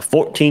out of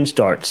 14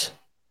 starts,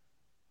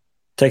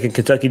 taking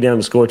Kentucky down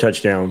to score a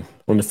touchdown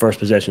on the first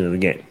possession of the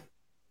game.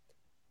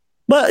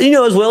 But,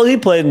 as well as he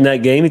played in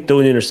that game, he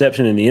threw an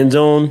interception in the end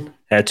zone,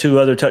 had 2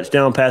 other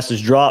touchdown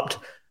passes dropped,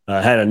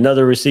 had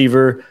another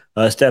receiver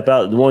step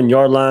out at the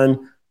 1-yard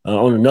line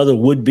on another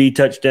would-be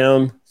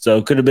touchdown.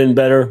 So could have been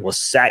better, was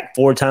sacked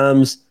 4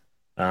 times.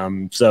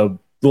 So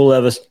Will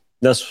Levis,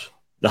 that's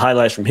the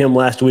highlights from him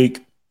last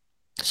week.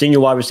 Senior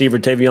wide receiver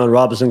Tavion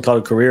Robinson caught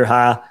a career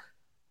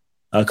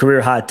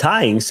high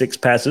tying 6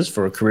 passes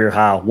for a career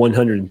high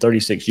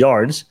 136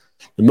 yards,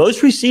 the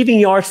most receiving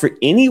yards for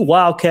any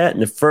Wildcat in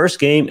the first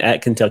game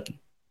at Kentucky.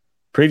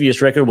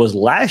 Previous record was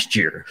last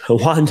year,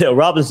 Wan'Dale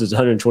Robinson's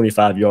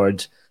 125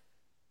 yards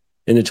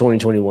in the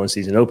 2021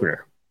 season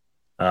opener.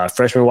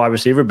 Freshman wide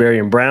receiver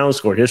Barian Brown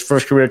scored his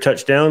first career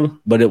touchdown,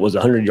 but it was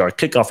a 100-yard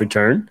kickoff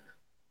return.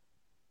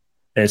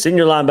 And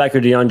senior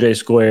linebacker DeAndre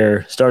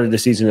Square started the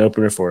season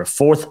opener for a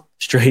 4th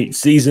straight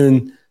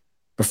season,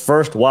 the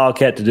first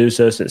Wildcat to do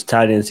so since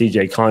tight end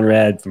C.J.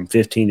 Conrad from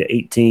 15 to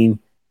 18.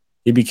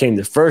 He became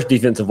the first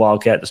defensive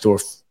Wildcat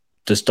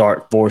to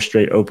start 4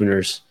 straight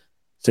openers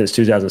since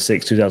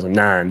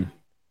 2006-2009.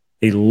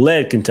 He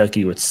led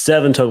Kentucky with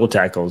 7 total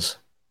tackles,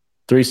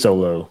 3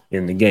 solo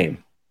in the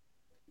game.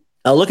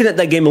 Looking at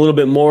that game a little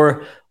bit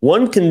more,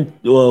 one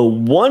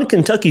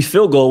Kentucky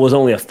field goal was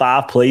only a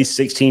 5-play,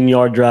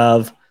 16-yard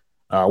drive.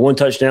 One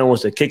touchdown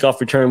was the kickoff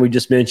return we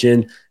just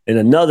mentioned, and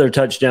another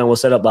touchdown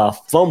was set up by a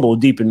fumble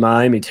deep in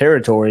Miami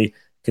territory.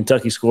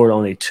 Kentucky scored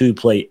on a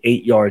 2-play,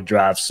 8-yard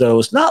drive. So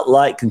it's not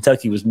like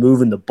Kentucky was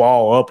moving the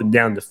ball up and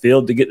down the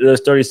field to get to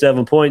those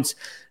 37 points.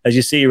 As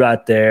you see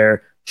right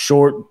there,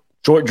 short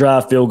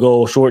drive field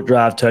goal, short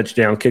drive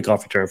touchdown,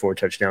 kickoff return for a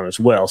touchdown as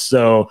well.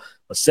 So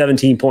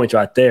 17 points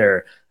right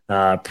there.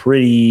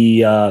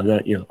 Pretty,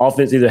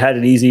 offense either had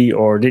it easy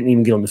or didn't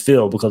even get on the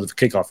field because of the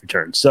kickoff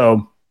return.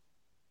 So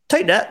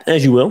take that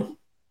as you will.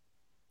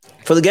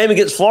 For the game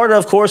against Florida,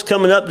 of course,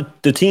 coming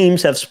up, the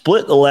teams have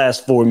split the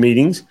last 4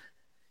 meetings,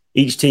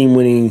 each team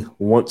winning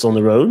once on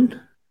the road.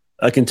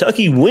 A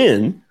Kentucky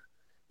win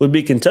would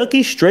be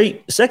Kentucky's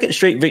second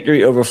straight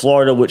victory over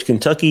Florida, which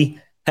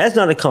Kentucky has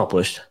not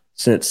accomplished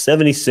since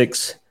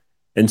 76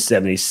 and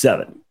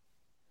 77.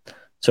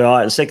 So, all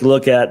right, let's take a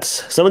look at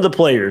some of the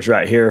players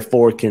right here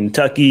for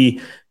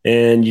Kentucky.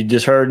 And you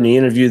just heard in the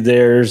interview,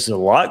 there's a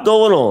lot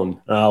going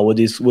on with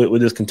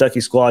this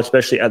Kentucky squad,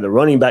 especially at the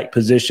running back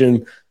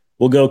position.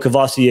 We'll go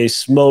Kavosiey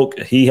Smoke.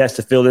 He has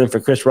to fill in for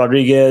Chris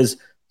Rodriguez.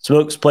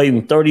 Smoke's played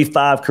in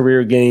 35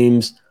 career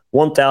games,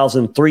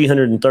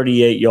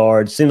 1,338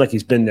 yards. Seems like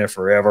he's been there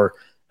forever.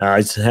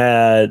 He's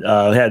had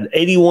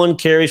 81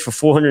 carries for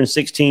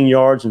 416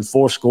 yards and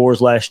 4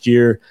 scores last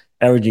year,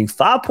 averaging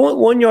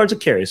 5.1 yards a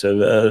carry.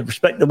 So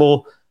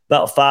respectable,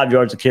 about 5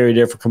 yards a carry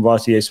there for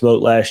Kavosiey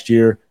Smoke last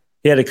year.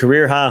 He had a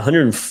career high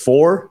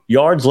 104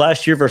 yards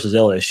last year versus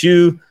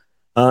LSU.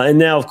 And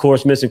now, of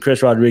course, missing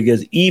Chris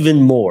Rodriguez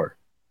even more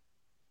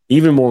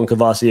in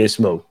Kavosiey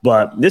Smoke.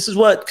 But this is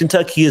what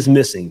Kentucky is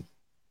missing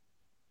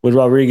with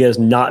Rodriguez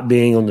not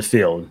being on the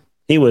field.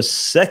 He was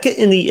second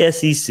in the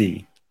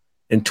SEC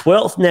and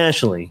 12th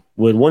nationally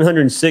with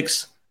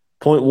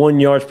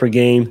 106.1 yards per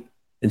game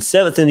and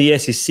 7th in the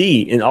SEC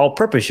in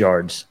all-purpose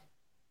yards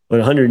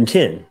with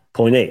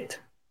 110.8.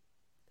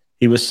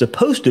 He was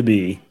supposed to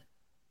be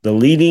the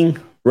leading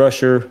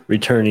rusher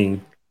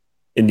returning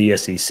in the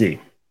SEC.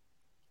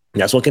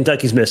 That's what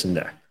Kentucky's missing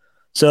there.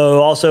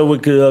 So also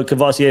with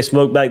Kavosiey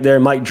Smoke back there,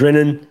 Mike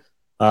Drennan,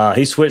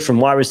 he switched from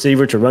wide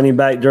receiver to running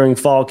back during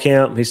fall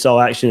camp. He saw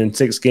action in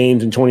 6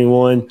 games in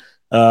 21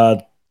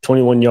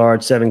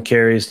 yards, 7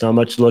 carries. Not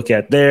much to look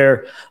at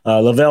there.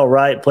 Lavelle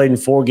Wright played in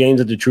 4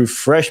 games as a true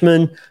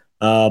freshman,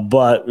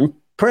 but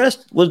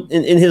impressed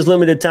in his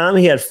limited time.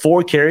 He had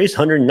 4 carries,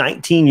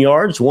 119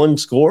 yards, 1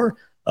 score,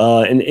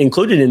 and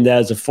included in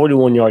that is a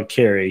 41-yard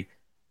carry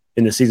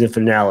in the season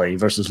finale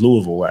versus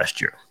Louisville last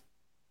year.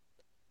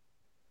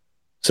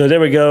 So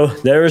there we go.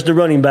 There is the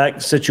running back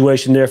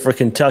situation there for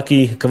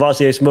Kentucky.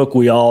 Kavosiey Smoke,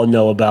 we all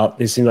know about.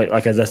 It seems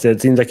like as I said,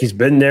 it seems like he's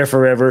been there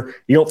forever.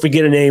 You don't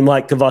forget a name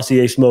like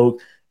Kavosiey Smoke.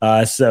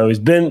 So he's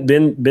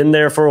been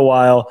there for a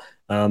while.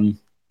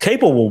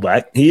 Capable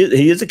back.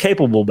 He is a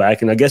capable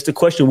back, and I guess the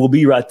question will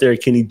be right there: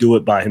 can he do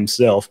it by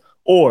himself,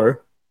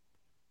 or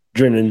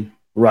Drennan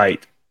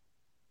Wright?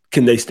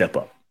 Can they step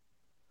up?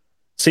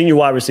 Senior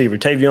wide receiver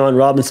Tavion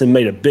Robinson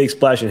made a big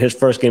splash in his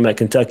first game at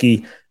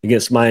Kentucky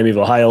against Miami of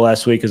Ohio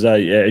last week,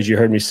 as you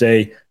heard me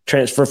say.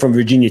 Transfer from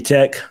Virginia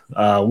Tech.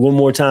 One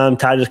more time,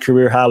 tied his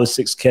career high with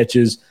 6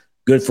 catches.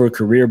 Good for a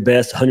career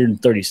best,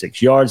 136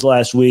 yards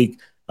last week.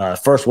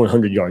 First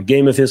 100-yard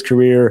game of his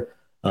career.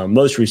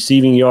 Most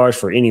receiving yards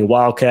for any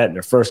Wildcat in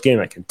their first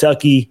game at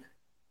Kentucky.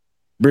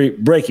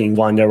 Breaking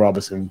Wan'Dale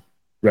Robinson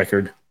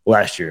record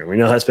last year. We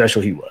know how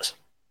special he was.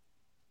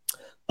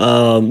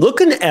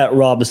 Looking at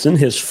Robinson,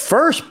 his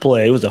first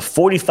play was a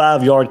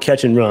 45-yard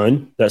catch and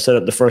run that set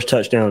up the first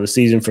touchdown of the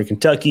season for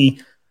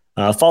Kentucky.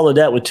 Followed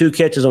that with 2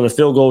 catches on a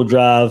field goal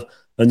drive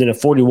and then a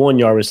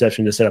 41-yard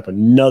reception to set up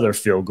another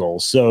field goal.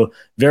 So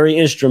very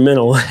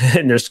instrumental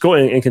in their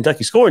scoring in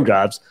Kentucky scoring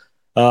drives.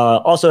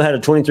 Also had a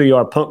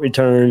 23-yard punt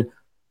return,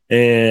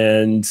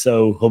 and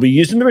so he'll be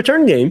using the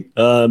return game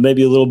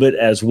maybe a little bit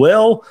as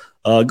well.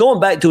 Going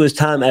back to his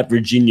time at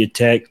Virginia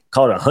Tech,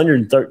 caught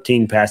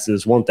 113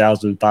 passes,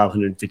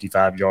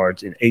 1,555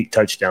 yards, and 8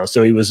 touchdowns.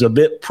 So he was a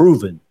bit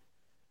proven.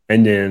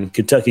 And then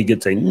Kentucky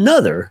gets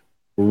another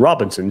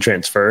Robinson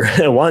transfer,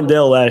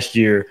 Wan'Dale last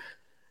year,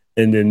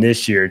 and then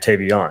this year,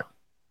 Tavion.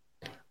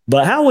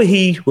 But how would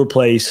he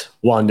replace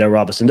Wan'Dale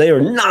Robinson? They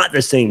are not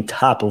the same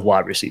type of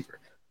wide receiver.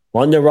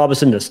 Wan'Dale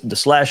Robinson, the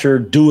slasher,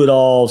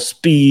 do-it-all,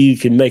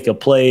 speed, can make a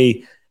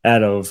play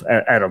out of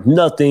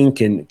nothing,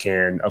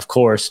 can of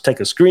course take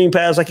a screen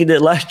pass like he did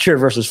last year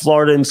versus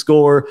Florida and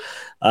score.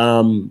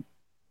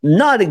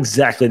 Not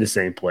exactly the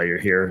same player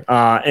here.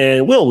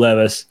 And Will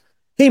Levis,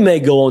 he may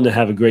go on to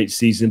have a great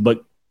season,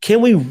 but can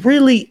we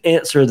really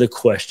answer the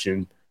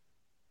question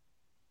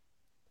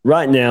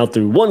right now?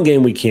 Through one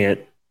game we can't,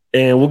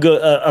 and we'll go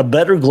a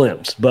better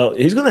glimpse, but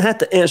he's going to have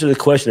to answer the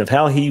question of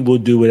how he will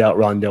do without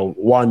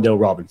Wan'Dale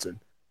Robinson.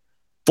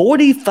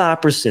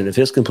 45% of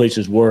his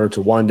completions were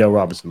to Wan'Dale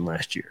Robinson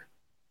last year.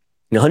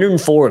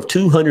 104 of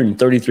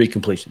 233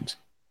 completions.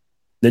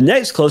 The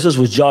next closest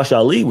was Josh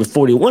Ali with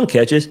 41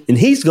 catches, and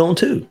he's gone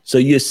too. So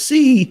you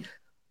see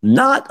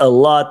not a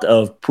lot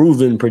of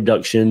proven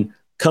production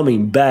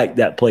coming back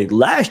that played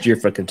last year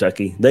for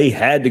Kentucky, they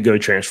had to go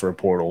transfer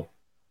portal,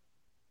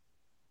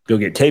 go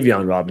get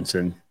Tavion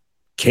Robinson.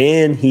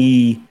 Can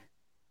he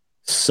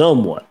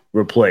somewhat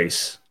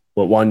replace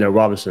what Wan'Dale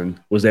Robinson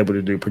was able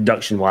to do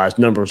production-wise,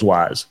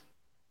 numbers-wise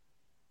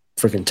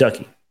for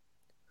Kentucky?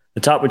 The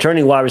top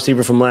returning wide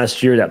receiver from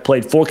last year that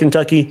played for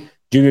Kentucky,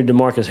 junior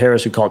DeMarcus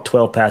Harris, who caught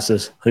 12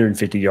 passes,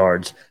 150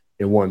 yards,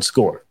 and 1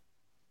 score.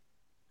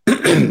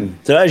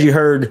 So as you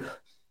heard,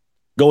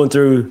 going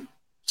through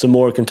some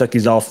more of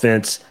Kentucky's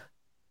offense,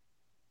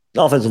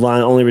 the offensive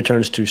line only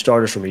returns 2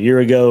 starters from a year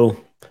ago.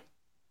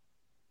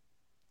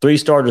 3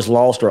 starters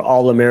lost are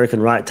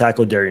All-American right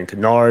tackle Darian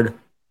Kennard,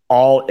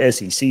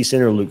 All-SEC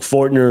center Luke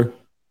Fortner,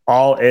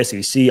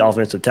 All-SEC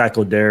offensive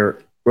tackle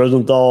Derek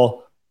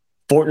Rosenthal.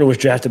 Fortner was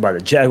drafted by the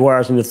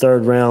Jaguars in the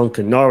 3rd round.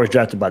 Kennard was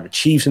drafted by the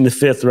Chiefs in the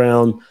 5th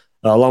round.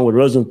 Along with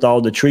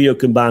Rosenthal, the trio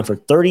combined for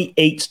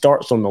 38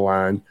 starts on the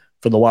line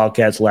for the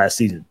Wildcats last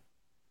season.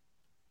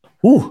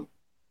 Whew.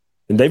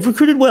 And they've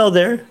recruited well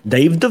there.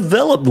 They've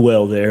developed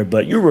well there,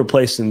 but you're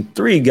replacing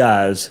 3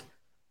 guys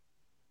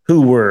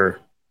who were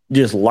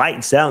just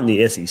lights out in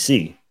the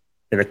SEC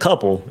and a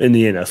couple in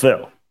the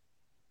NFL.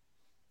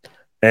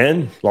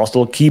 And lost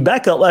a key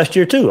backup last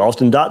year too.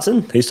 Austin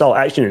Dotson, he saw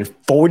action in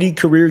 40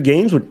 career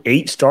games with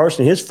 8 starts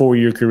in his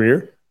 4-year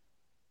career.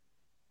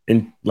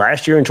 And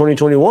last year in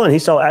 2021, he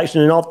saw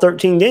action in all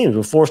 13 games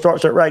with 4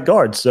 starts at right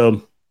guard.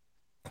 So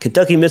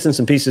Kentucky missing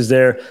some pieces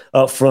there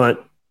up front.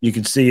 You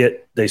could see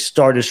it. They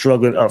started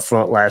struggling up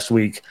front last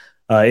week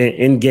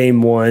in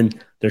game 1.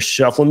 They're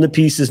shuffling the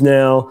pieces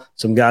now.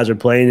 Some guys are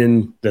playing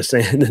in the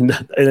same in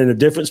a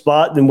different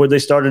spot than where they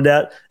started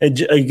at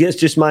against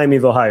just Miami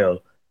of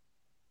Ohio.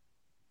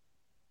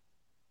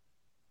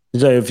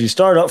 So if you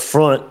start up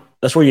front,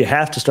 that's where you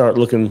have to start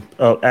looking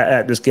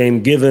at this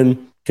game,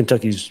 given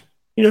Kentucky's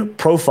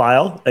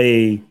profile,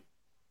 a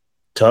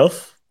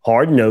tough,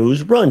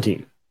 hard-nosed run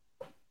team.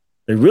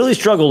 They really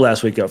struggled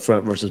last week up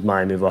front versus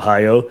Miami of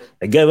Ohio.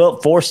 They gave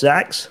up 4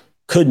 sacks,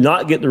 could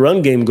not get the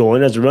run game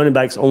going as the running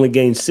backs only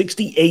gained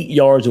 68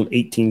 yards on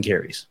 18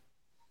 carries.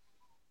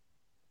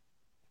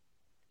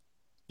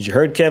 As you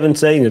heard Kevin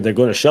saying that they're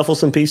going to shuffle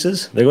some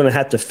pieces, they're going to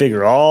have to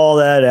figure all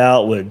that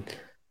out with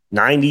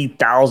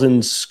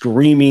 90,000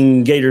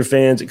 screaming Gator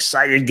fans,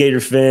 excited Gator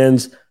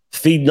fans,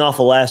 feeding off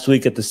of last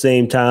week at the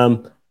same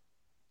time.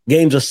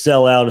 Game's a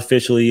sellout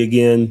officially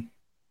again.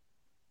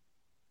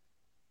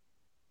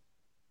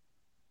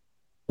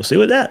 We'll see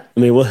with that. I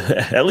mean,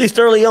 at least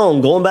early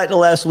on, going back to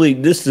last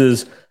week, this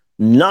does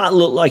not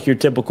look like your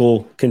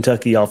typical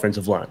Kentucky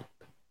offensive line.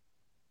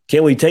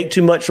 Can we take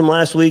too much from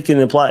last week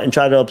and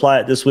try to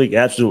apply it this week?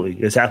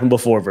 Absolutely. It's happened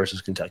before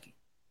versus Kentucky.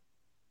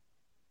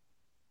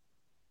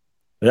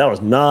 But that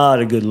was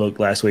not a good look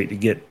last week to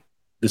get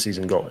the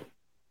season going.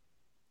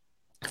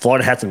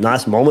 Florida had some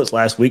nice moments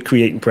last week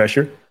creating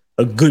pressure.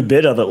 A good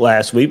bit of it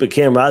last week, but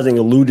Cam Rising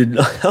eluded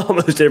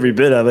almost every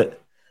bit of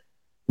it.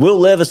 Will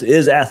Levis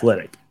is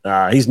athletic.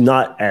 He's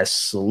not as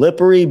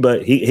slippery,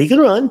 but he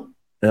can run.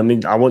 I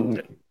mean, I wouldn't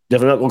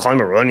definitely not going to call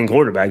him a running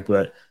quarterback,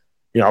 but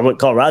I wouldn't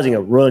call Rising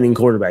a running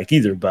quarterback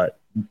either, but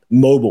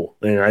mobile.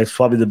 And that's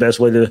probably the best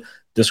way to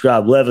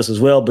describe Levis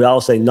as well, but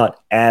I'll say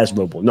not as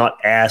mobile, not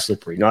as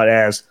slippery, not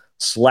as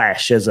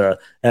slash as a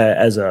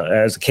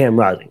Cam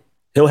Rising.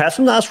 He'll have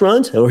some nice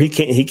runs, or he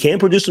can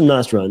produce some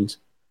nice runs.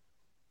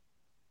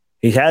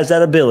 He has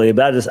that ability,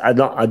 but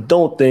I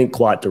don't think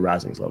quite to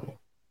Rising's level.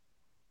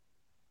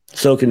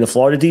 So can the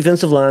Florida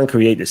defensive line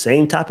create the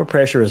same type of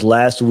pressure as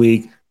last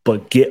week,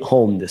 but get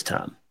home this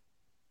time?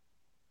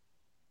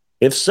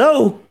 If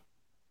so,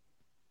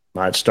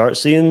 might start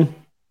seeing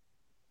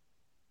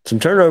some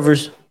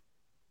turnovers.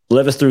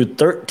 Levis threw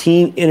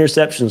 13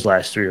 interceptions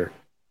last year.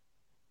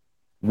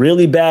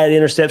 Really bad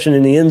interception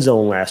in the end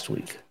zone last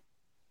week.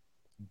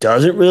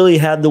 Doesn't really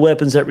have the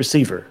weapons at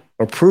receiver,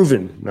 or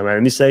proven.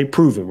 Let me say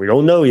proven. We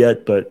don't know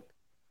yet, but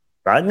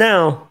right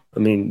now, I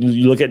mean,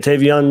 you look at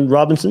Tavion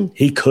Robinson,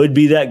 he could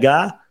be that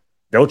guy.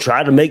 They'll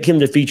try to make him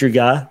the feature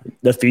guy,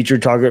 the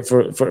featured target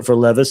for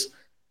Levis.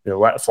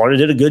 Florida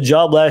did a good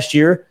job last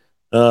year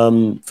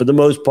for the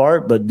most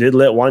part, but did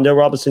let Wan'Dale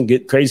Robinson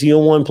get crazy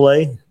on one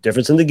play.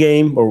 Difference in the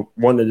game, or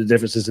one of the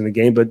differences in the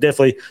game, but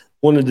definitely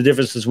one of the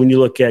differences when you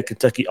look at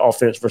Kentucky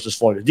offense versus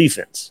Florida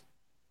defense.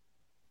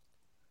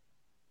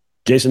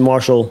 Jason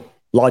Marshall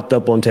locked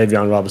up on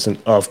Tavion Robinson,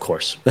 of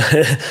course.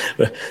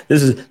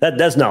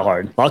 That's not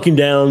hard. Lock him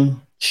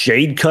down,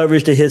 shade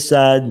coverage to his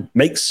side,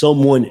 make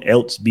someone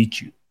else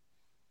beat you.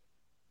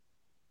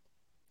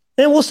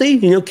 And we'll see,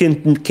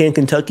 can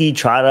Kentucky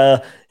try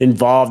to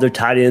involve their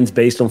tight ends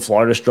based on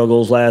Florida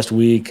struggles last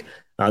week?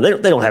 They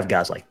don't have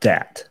guys like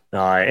that,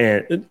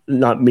 and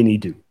not many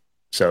do.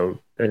 So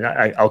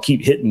I'll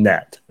keep hitting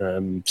that.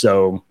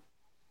 So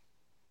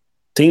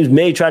teams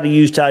may try to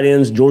use tight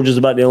ends. Georgia's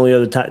about the only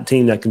other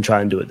team that can try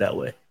and do it that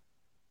way.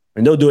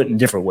 And they'll do it in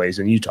different ways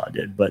than Utah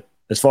did. But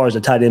as far as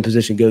the tight end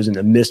position goes and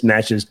the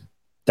mismatches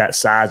that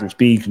size and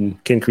speed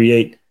can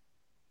create,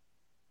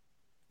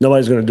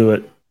 nobody's going to do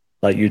it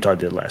like Utah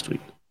did last week.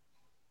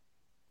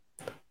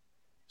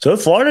 So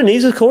Florida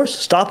needs, of course,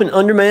 stop an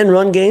undermanned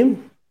run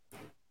game.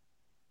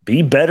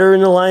 be better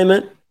in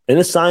alignment and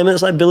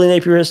assignments, like Billy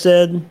Napier has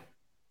said.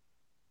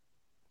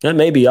 That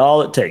may be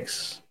all it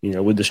takes,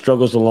 with the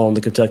struggles along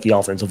the Kentucky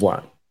offensive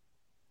line.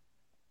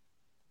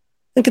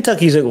 And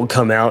Kentucky's going to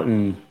come out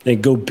and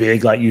go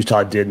big like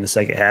Utah did in the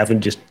second half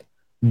and just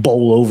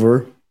bowl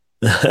over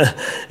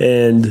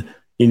and,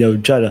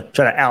 try to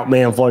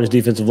outman Florida's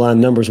defensive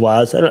line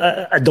numbers-wise.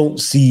 I don't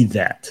see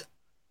that.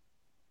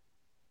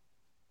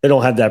 They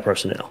don't have that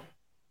personnel.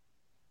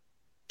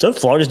 So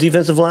Florida's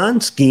defensive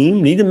line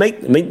scheme need to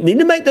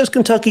make those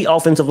Kentucky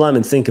offensive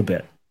linemen think a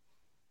bit.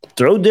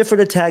 Throw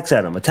different attacks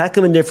at them. Attack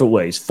them in different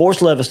ways.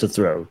 Force Levis to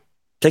throw.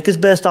 Take his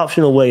best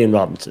option away in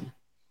Robinson.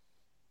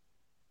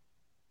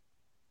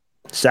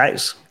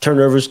 Sacks,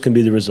 turnovers can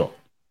be the result.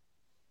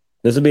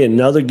 This will be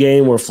another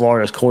game where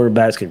Florida's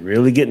cornerbacks can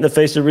really get in the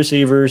face of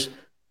receivers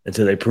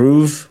until they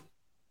prove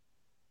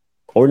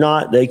or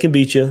not they can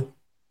beat you.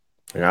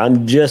 And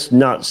I'm just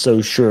not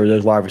so sure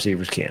those wide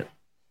receivers can.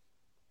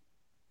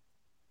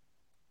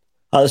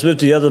 Let's move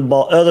to the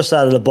other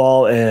side of the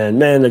ball. And,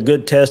 man, a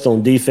good test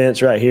on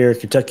defense right here.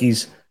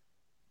 Kentucky's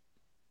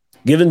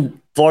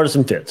giving Florida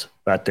some fits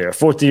right there.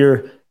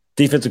 Fourth-year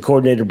defensive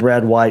coordinator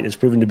Brad White has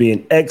proven to be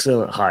an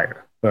excellent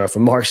hire for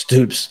Mark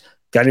Stoops.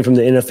 Got him from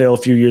the NFL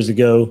a few years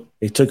ago.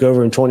 He took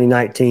over in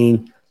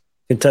 2019.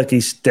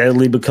 Kentucky's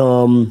steadily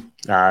become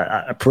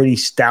a pretty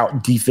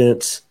stout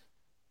defense.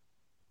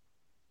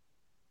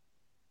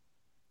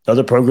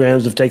 Other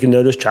programs have taken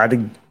notice, tried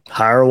to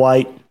hire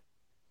White.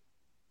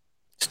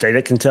 Stayed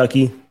at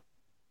Kentucky.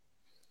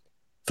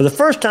 For the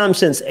first time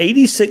since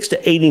 86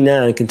 to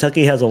 89,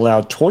 Kentucky has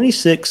allowed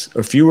 26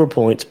 or fewer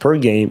points per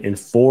game in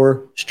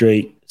 4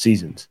 straight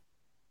seasons.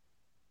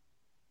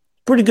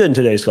 Pretty good in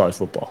today's college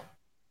football.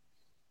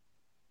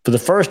 For the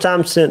first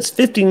time since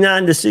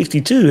 59 to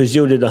 62 has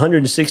yielded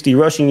 160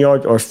 rushing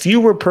yards or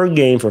fewer per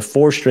game for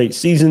 4 straight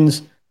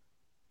seasons.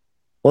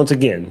 Once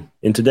again,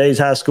 in today's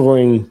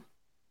high-scoring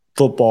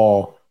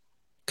football,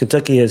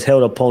 Kentucky has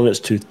held opponents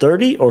to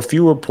 30 or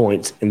fewer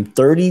points in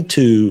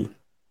 32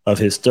 of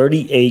his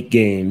 38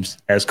 games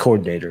as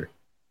coordinator.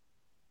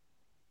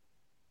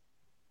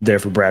 There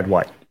for Brad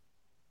White.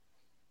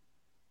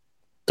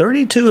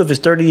 32 of his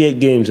 38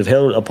 games have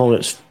held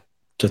opponents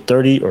to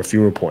 30 or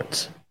fewer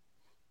points.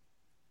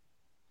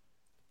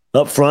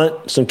 Up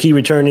front, some key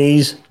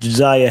returnees.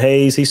 Josiah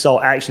Hayes, he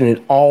saw action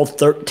in all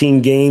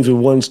 13 games with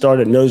 1 start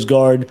at nose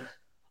guard.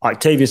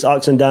 Octavius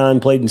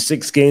Oxendine played in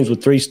 6 games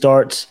with 3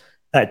 starts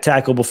at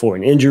tackle before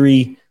an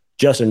injury.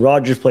 Justin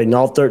Rogers played in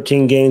all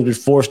 13 games with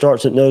 4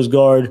 starts at nose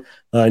guard.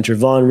 And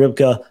Trevon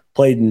Ribka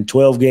played in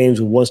 12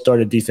 games with 1 start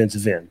at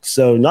defensive end.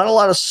 So not a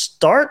lot of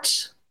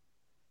starts,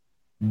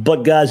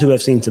 but guys who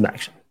have seen some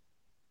action.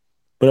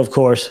 But of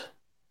course,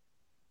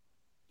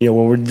 when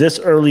we're this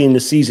early in the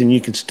season, you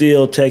can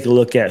still take a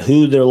look at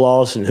who they're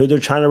lost and who they're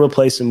trying to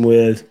replace them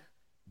with.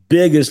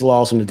 Biggest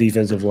loss on the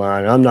defensive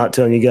line. I'm not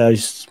telling you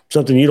guys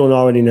something you don't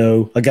already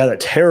know. A guy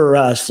that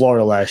terrorized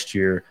Florida last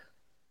year,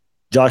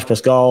 Josh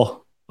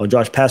Paschal,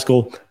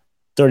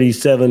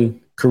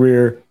 37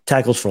 career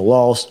tackles for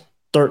loss,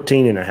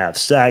 13.5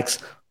 sacks,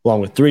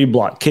 along with 3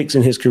 blocked kicks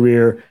in his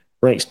career,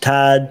 ranks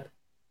tied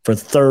for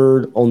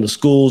 3rd on the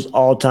school's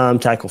all-time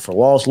tackle for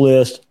loss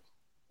list.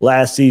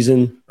 Last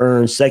season,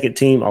 earned 2nd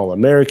team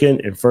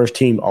All-American and 1st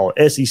team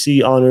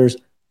All-SEC honors,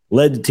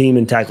 led the team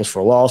in tackles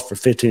for loss for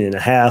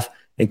 15.5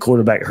 and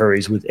quarterback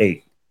hurries with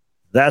 8.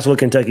 That's what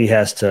Kentucky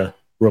has to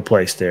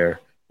replace there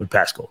with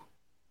Paschal.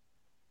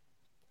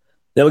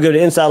 Then we go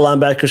to inside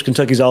linebackers.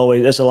 Kentucky's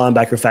that's a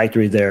linebacker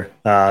factory there.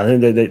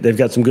 They've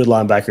got some good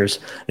linebackers.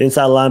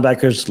 Inside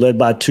linebackers led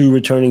by 2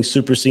 returning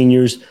super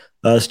seniors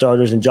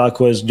starters in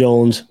Jaquez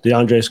Jones,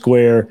 DeAndre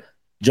Square.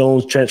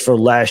 Jones transferred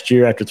last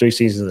year after 3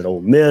 seasons at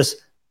Ole Miss.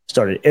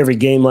 Started every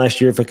game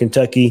last year for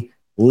Kentucky.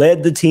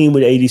 Led the team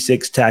with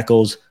 86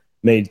 tackles.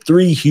 Made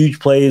 3 huge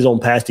plays on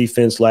pass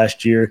defense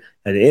last year.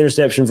 Had an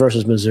interception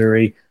versus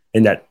Missouri.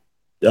 And that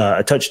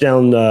a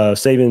touchdown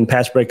saving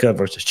pass breakup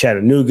versus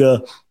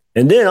Chattanooga.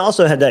 And then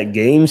also had that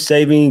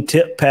game-saving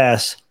tip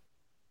pass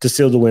to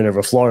seal the win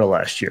over Florida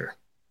last year.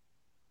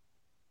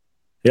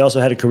 He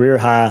also had a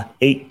career-high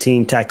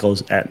 18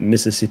 tackles at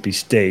Mississippi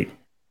State,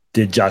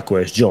 did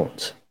Jaquez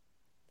Jones.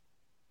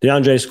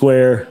 DeAndre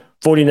Square,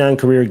 49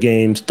 career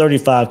games,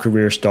 35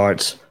 career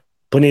starts,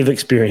 plenty of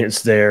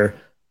experience there.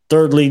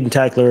 3rd leading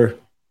tackler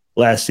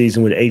last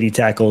season with 80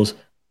 tackles,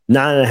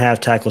 9.5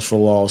 tackles for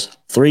loss,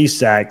 3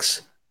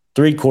 sacks,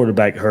 3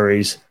 quarterback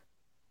hurries,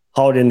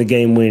 hauled in the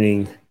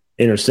game-winning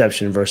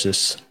interception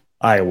versus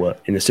Iowa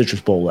in the Citrus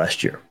Bowl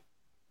last year.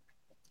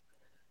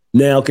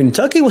 Now,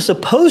 Kentucky was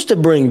supposed to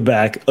bring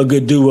back a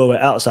good duo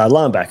at outside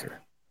linebacker.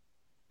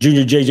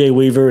 Junior J.J.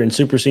 Weaver and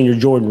super senior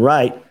Jordan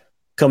Wright.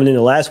 Coming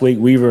into last week,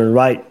 Weaver and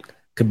Wright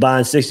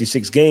combined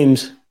 66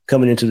 games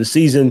coming into the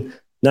season,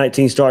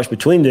 19 starts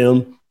between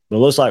them. But it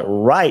looks like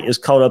Wright is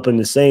caught up in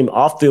the same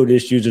off-field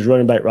issues as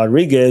running back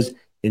Rodriguez,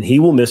 and he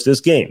will miss this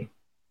game.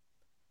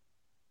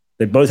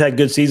 They both had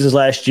good seasons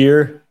last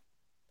year.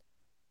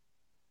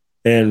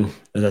 And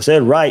as I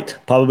said, Wright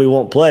probably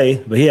won't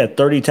play, but he had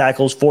 30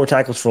 tackles, 4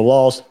 tackles for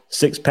loss,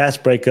 6 pass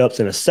breakups,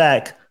 and a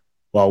sack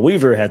while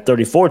Weaver had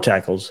 34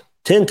 tackles,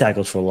 10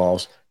 tackles for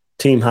loss,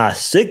 team high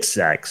 6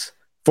 sacks,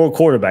 4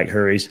 quarterback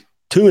hurries,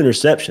 2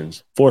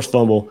 interceptions, forced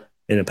fumble,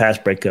 and a pass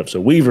breakup.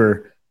 So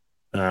Weaver,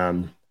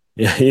 that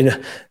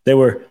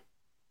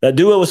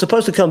duo was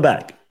supposed to come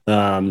back.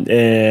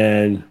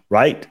 And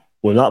Wright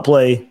will not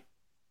play.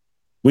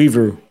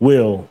 Weaver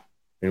will,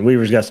 and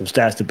Weaver's got some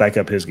stats to back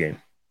up his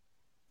game.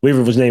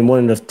 Weaver was named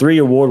one of the 3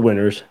 award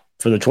winners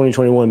for the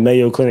 2021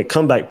 Mayo Clinic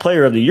Comeback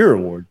Player of the Year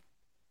award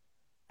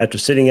after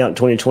sitting out in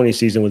 2020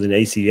 season with an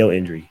ACL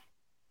injury.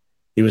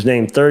 He was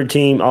named 3rd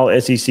team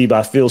All-SEC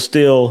by Phil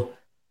Steele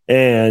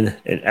and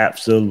an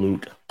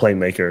absolute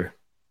playmaker.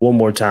 One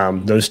more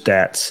time, those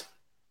stats: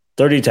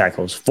 30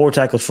 tackles, 4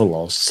 tackles for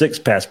loss, 6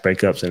 pass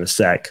breakups, and a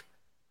sack.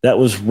 That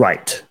was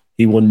right.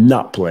 He will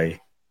not play.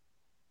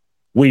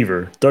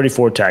 Weaver,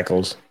 34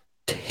 tackles,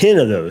 10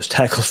 of those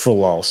tackles for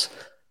loss,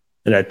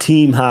 and a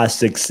team-high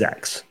 6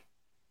 sacks.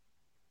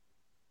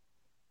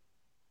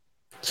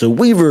 So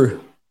Weaver,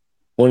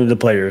 one of the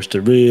players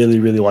to really,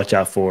 really watch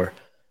out for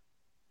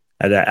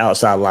at that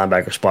outside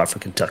linebacker spot for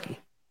Kentucky.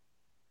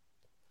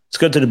 Let's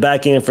go to the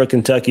back end for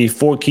Kentucky.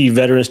 4 key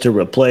veterans to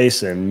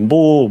replace, and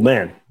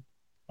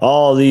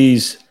all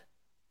these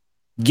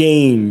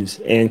games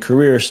and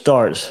career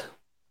starts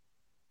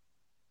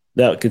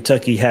that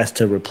Kentucky has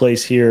to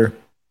replace here.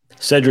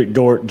 Cedric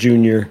Dort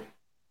Jr.,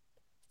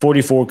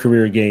 44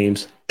 career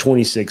games,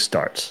 26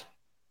 starts.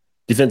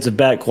 Defensive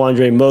back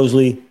Quandre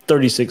Mosley,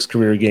 36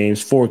 career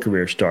games, 4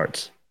 career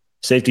starts.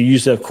 Safety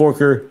Yusef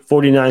Corker,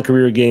 49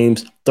 career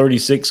games,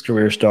 36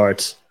 career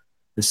starts.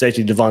 And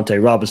safety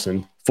Devontae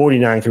Robinson,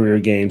 49 career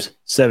games,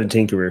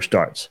 17 career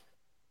starts.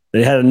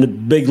 They had a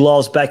big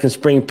loss back in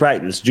spring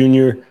practice.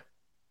 Junior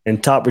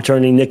and top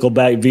returning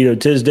nickelback Vito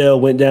Tisdale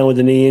went down with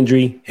a knee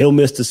injury. He'll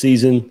miss the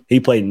season.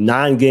 He played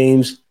 9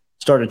 games,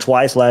 started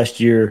twice last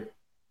year,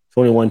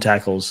 21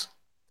 tackles,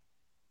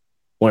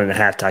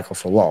 1.5 tackle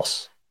for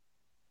loss.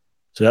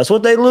 So that's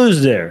what they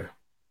lose there.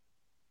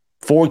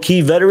 4 key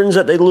veterans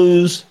that they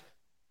lose,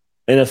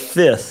 and a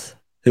 5th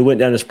who went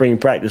down to spring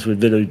practice with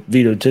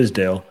Vito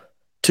Tisdale.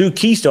 2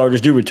 key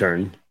starters do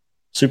return.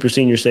 Super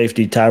senior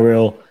safety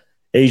Tyrell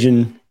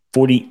Asian,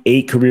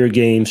 48 career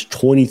games,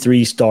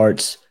 23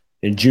 starts,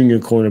 and junior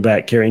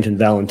cornerback Carrington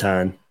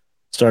Valentine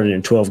started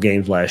in 12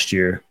 games last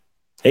year.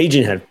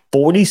 Asian had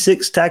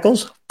 46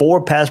 tackles,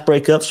 4 pass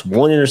breakups,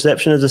 1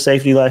 interception as a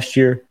safety last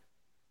year.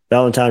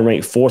 Valentine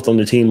ranked 4th on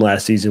the team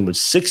last season with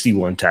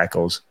 61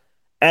 tackles,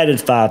 added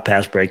 5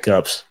 pass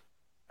breakups,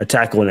 a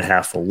tackle and a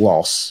half for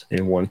loss,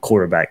 and 1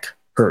 quarterback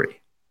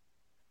hurry.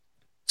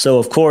 So,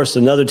 of course,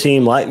 another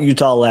team like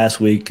Utah last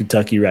week,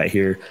 Kentucky right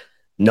here,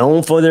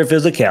 known for their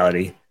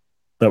physicality,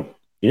 but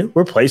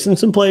replacing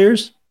some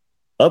players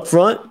up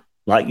front,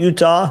 like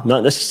Utah,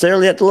 not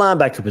necessarily at the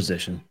linebacker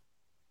position,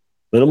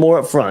 a little more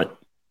up front.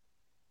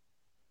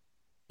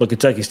 But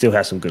Kentucky still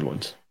has some good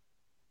ones.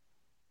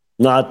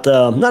 Not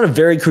a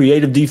very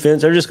creative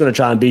defense. They're just going to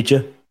try and beat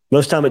you.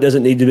 Most time it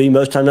doesn't need to be.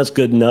 Most time that's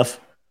good enough.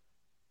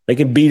 They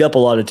can beat up a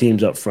lot of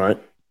teams up front.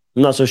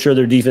 I'm not so sure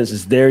their defense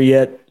is there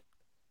yet.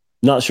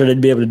 Not sure they'd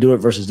be able to do it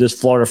versus this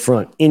Florida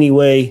front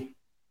anyway.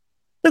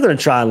 They're going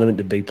to try and limit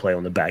the big play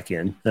on the back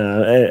end.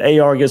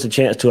 AR gets a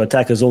chance to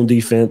attack his own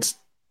defense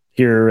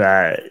here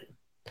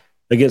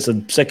against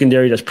a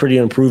secondary that's pretty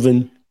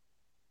unproven.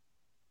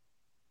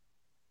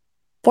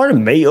 Florida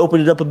may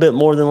open it up a bit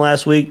more than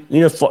last week.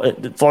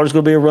 Florida's going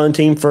to be a run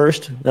team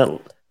first.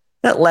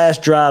 That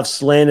last drive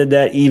slanted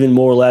that even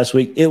more last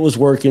week. It was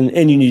working,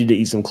 and you needed to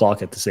eat some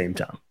clock at the same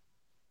time.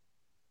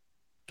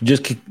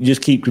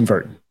 Just keep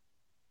converting.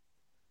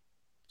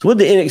 So with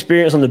the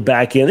inexperience on the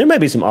back end, there may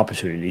be some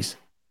opportunities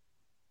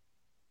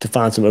to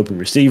find some open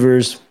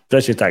receivers,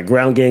 especially if that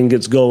ground game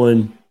gets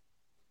going.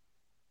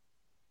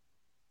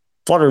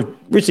 Florida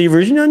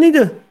receivers, need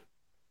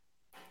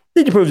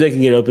to prove they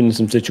can get open in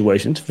some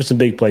situations for some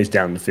big plays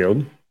down the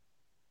field.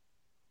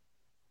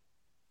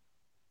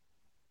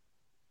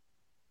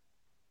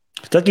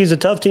 Kentucky's a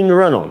tough team to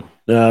run on.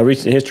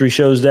 Recent history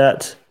shows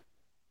that.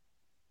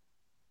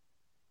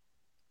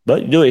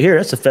 But you do it here,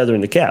 that's a feather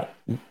in the cap,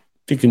 if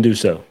you can do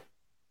so.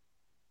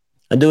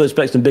 I do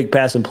expect some big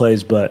passing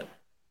plays, but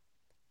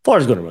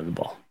Florida's going to run the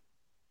ball.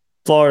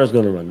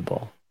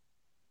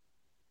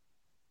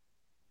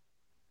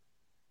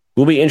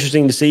 Will be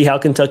interesting to see how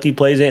Kentucky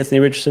plays Anthony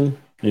Richardson.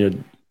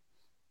 Do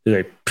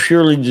they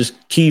purely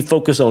just key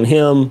focus on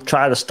him,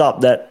 try to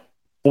stop that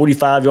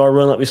 45-yard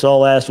run like we saw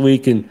last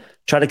week and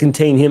try to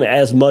contain him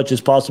as much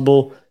as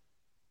possible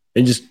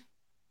and just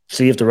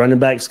see if the running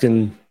backs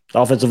can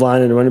offensive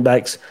line and the running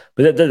backs.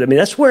 But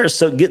that's where it's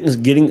that's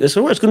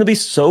where it's going to be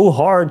so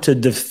hard to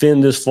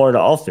defend this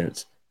Florida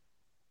offense.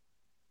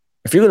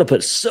 If you're going to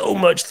put so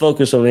much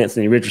focus on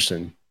Anthony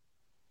Richardson,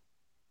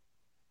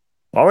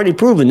 already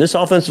proven this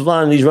offensive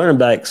line and these running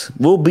backs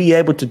will be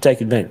able to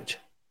take advantage.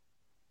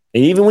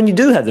 And even when you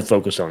do have the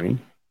focus on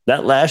him,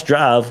 that last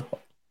drive,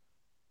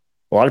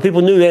 a lot of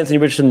people knew Anthony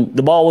Richardson,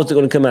 the ball wasn't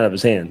going to come out of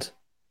his hands.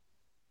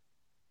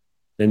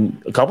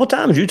 And a couple of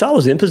times, Utah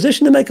was in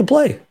position to make a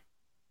play.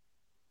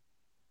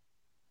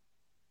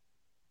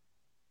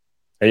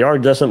 AR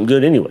does something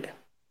good anyway.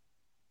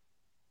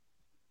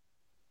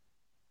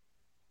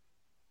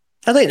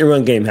 I think the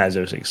run game has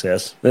their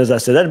success. As I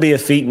said, that'd be a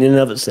feat in and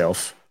of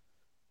itself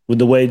with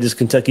the way this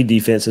Kentucky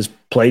defense has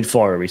played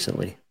Florida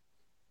recently.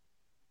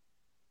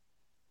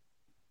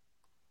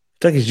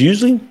 Kentucky's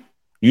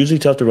usually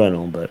tough to run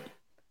on, but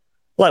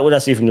I like what I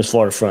see from this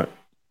Florida front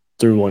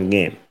through one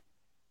game.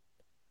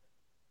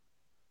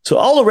 So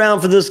all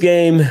around for this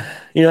game,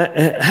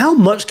 how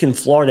much can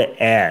Florida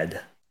add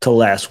to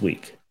last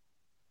week?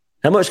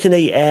 How much can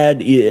they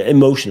add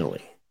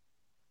emotionally?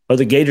 Are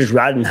the Gators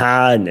riding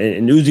high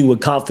and oozing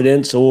with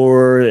confidence,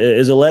 or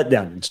is a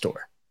letdown in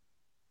store?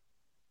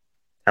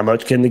 How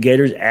much can the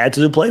Gators add to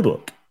the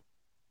playbook?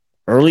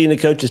 Early in the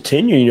coach's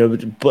tenure,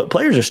 but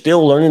players are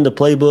still learning the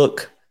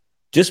playbook,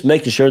 just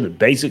making sure the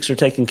basics are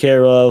taken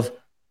care of.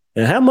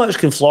 And how much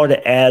can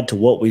Florida add to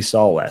what we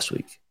saw last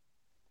week?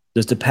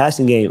 Does the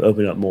passing game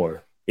open up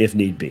more, if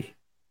need be?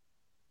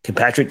 Can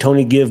Patrick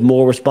Toney give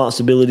more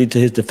responsibility to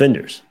his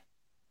defenders?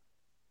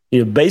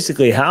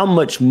 Basically, how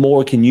much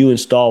more can you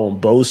install on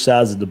both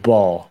sides of the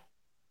ball?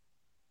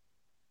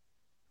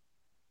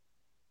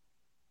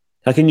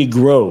 How can you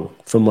grow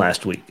from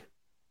last week?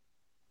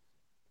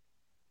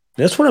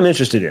 That's what I'm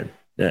interested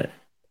in.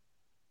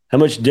 How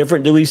much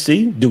different do we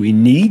see? Do we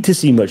need to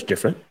see much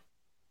different?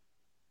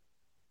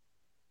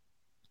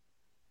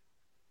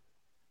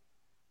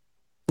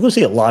 We're going to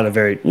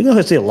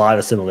see a lot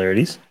of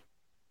similarities.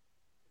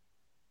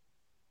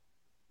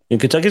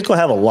 And Kentucky's going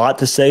to have a lot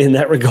to say in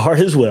that regard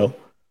as well.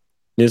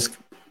 Just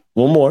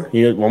one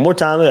more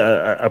time,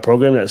 a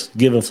program that's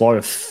given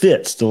Florida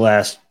fits the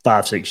last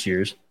 5-6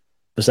 years,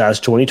 besides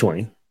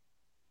 2020.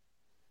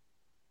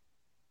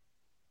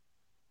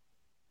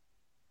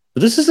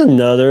 But this is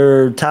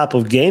another type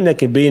of game that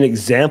can be an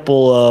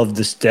example of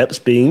the steps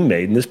being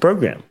made in this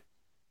program.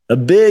 A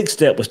big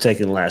step was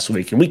taken last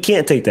week, and we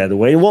can't take that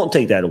away and won't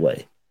take that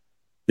away,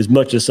 as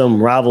much as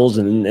some rivals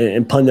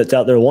and pundits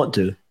out there want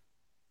to.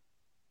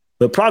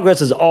 But progress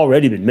has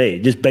already been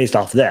made just based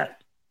off that.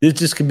 This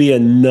just could be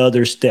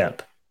another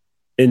step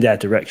in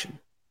that direction.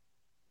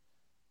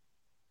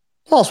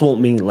 Loss won't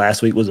mean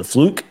last week was a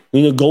fluke.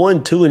 Going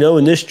 2-0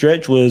 in this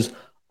stretch was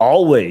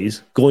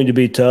always going to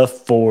be tough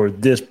for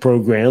this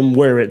program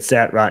where it's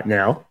at right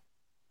now.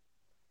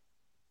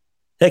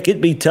 Heck, it'd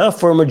be tough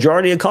for a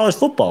majority of college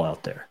football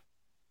out there.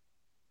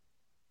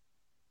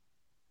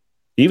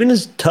 Even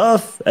as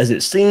tough as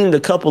it seemed a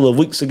couple of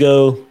weeks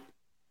ago,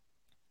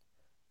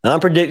 I'm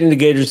predicting the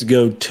Gators to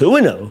go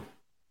 2-0.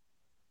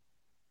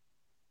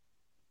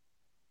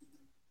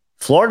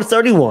 Florida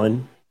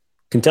 31,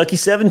 Kentucky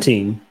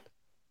 17.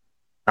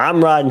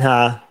 I'm riding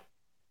high.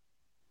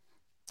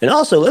 And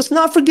also, let's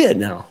not forget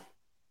now,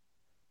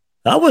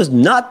 I was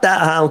not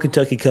that high on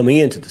Kentucky coming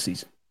into the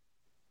season.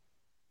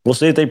 We'll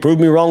see if they prove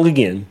me wrong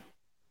again.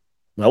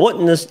 I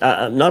wasn't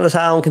not as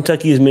high on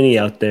Kentucky as many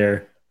out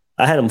there.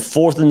 I had them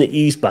fourth in the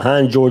East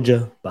behind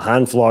Georgia,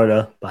 behind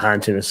Florida,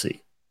 behind Tennessee.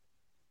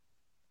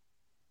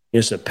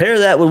 So pair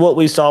that with what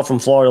we saw from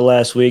Florida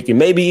last week, and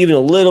maybe even a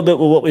little bit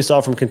with what we saw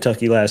from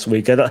Kentucky last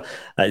week.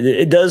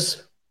 It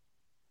does,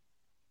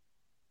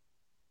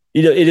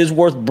 it is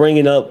worth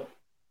bringing up.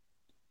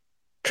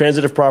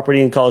 Transitive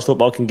property in college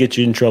football can get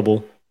you in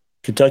trouble.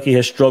 Kentucky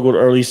has struggled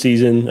early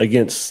season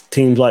against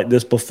teams like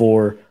this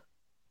before,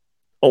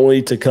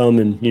 only to come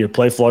and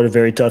play Florida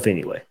very tough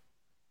anyway.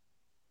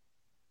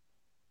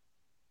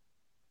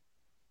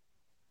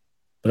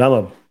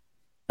 But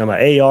I'm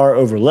an AR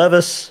over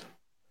Levis.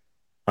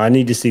 I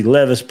need to see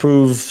Levis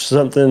prove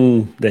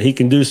something that he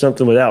can do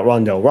something without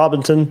Rondell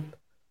Robinson.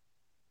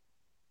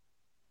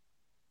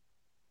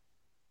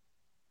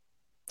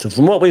 So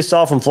from what we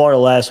saw from Florida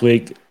last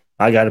week,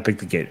 I got to pick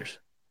the Gators.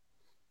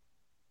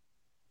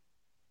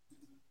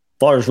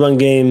 Florida's run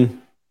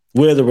game,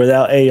 with or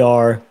without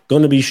AR,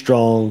 going to be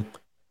strong.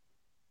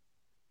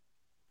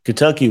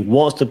 Kentucky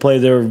wants to play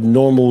their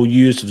normal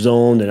use of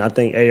zone, and I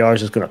think AR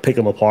is just going to pick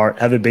them apart,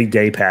 have a big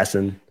day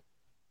passing.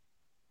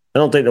 I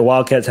don't think the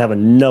Wildcats have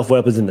enough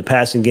weapons in the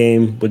passing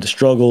game with the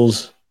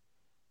struggles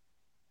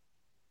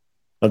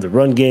of the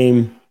run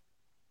game,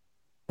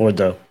 or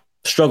the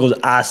struggles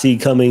I see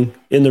coming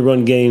in the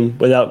run game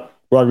without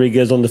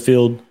Rodriguez on the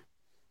field.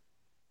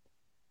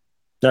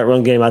 That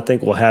run game, I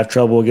think, will have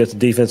trouble against a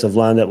defensive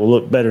line that will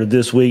look better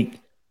this week,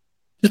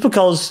 just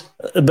because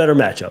a better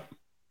matchup,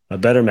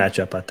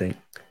 I think.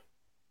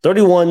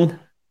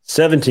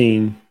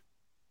 31-17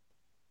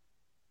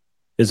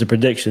 is a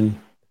prediction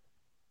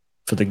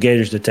for the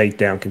Gators to take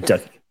down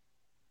Kentucky.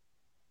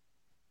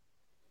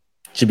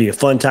 Should be a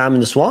fun time in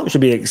the Swamp.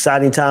 Should be an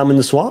exciting time in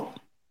the Swamp.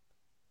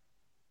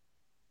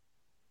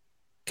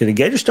 Can the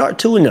Gators start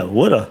 2-0?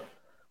 What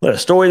a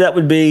story that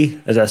would be.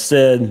 As I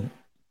said,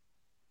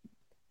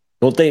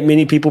 don't think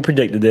many people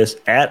predicted this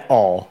at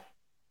all.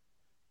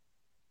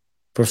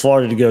 For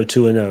Florida to go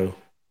 2-0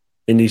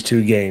 in these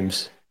two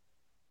games.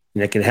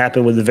 And that can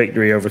happen with the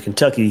victory over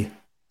Kentucky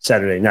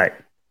Saturday night.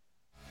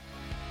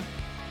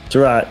 That's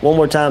all right. One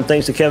more time,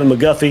 thanks to Kevin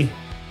McGuffey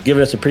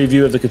giving us a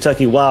preview of the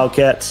Kentucky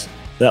Wildcats.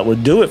 That will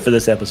do it for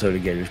this episode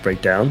of Gators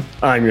Breakdown.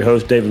 I'm your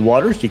host, David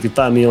Waters. You can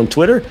find me on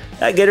Twitter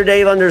at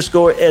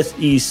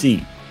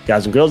GatorDave_SEC.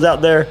 Guys and girls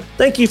out there,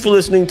 thank you for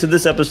listening to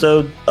this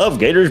episode of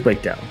Gators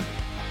Breakdown.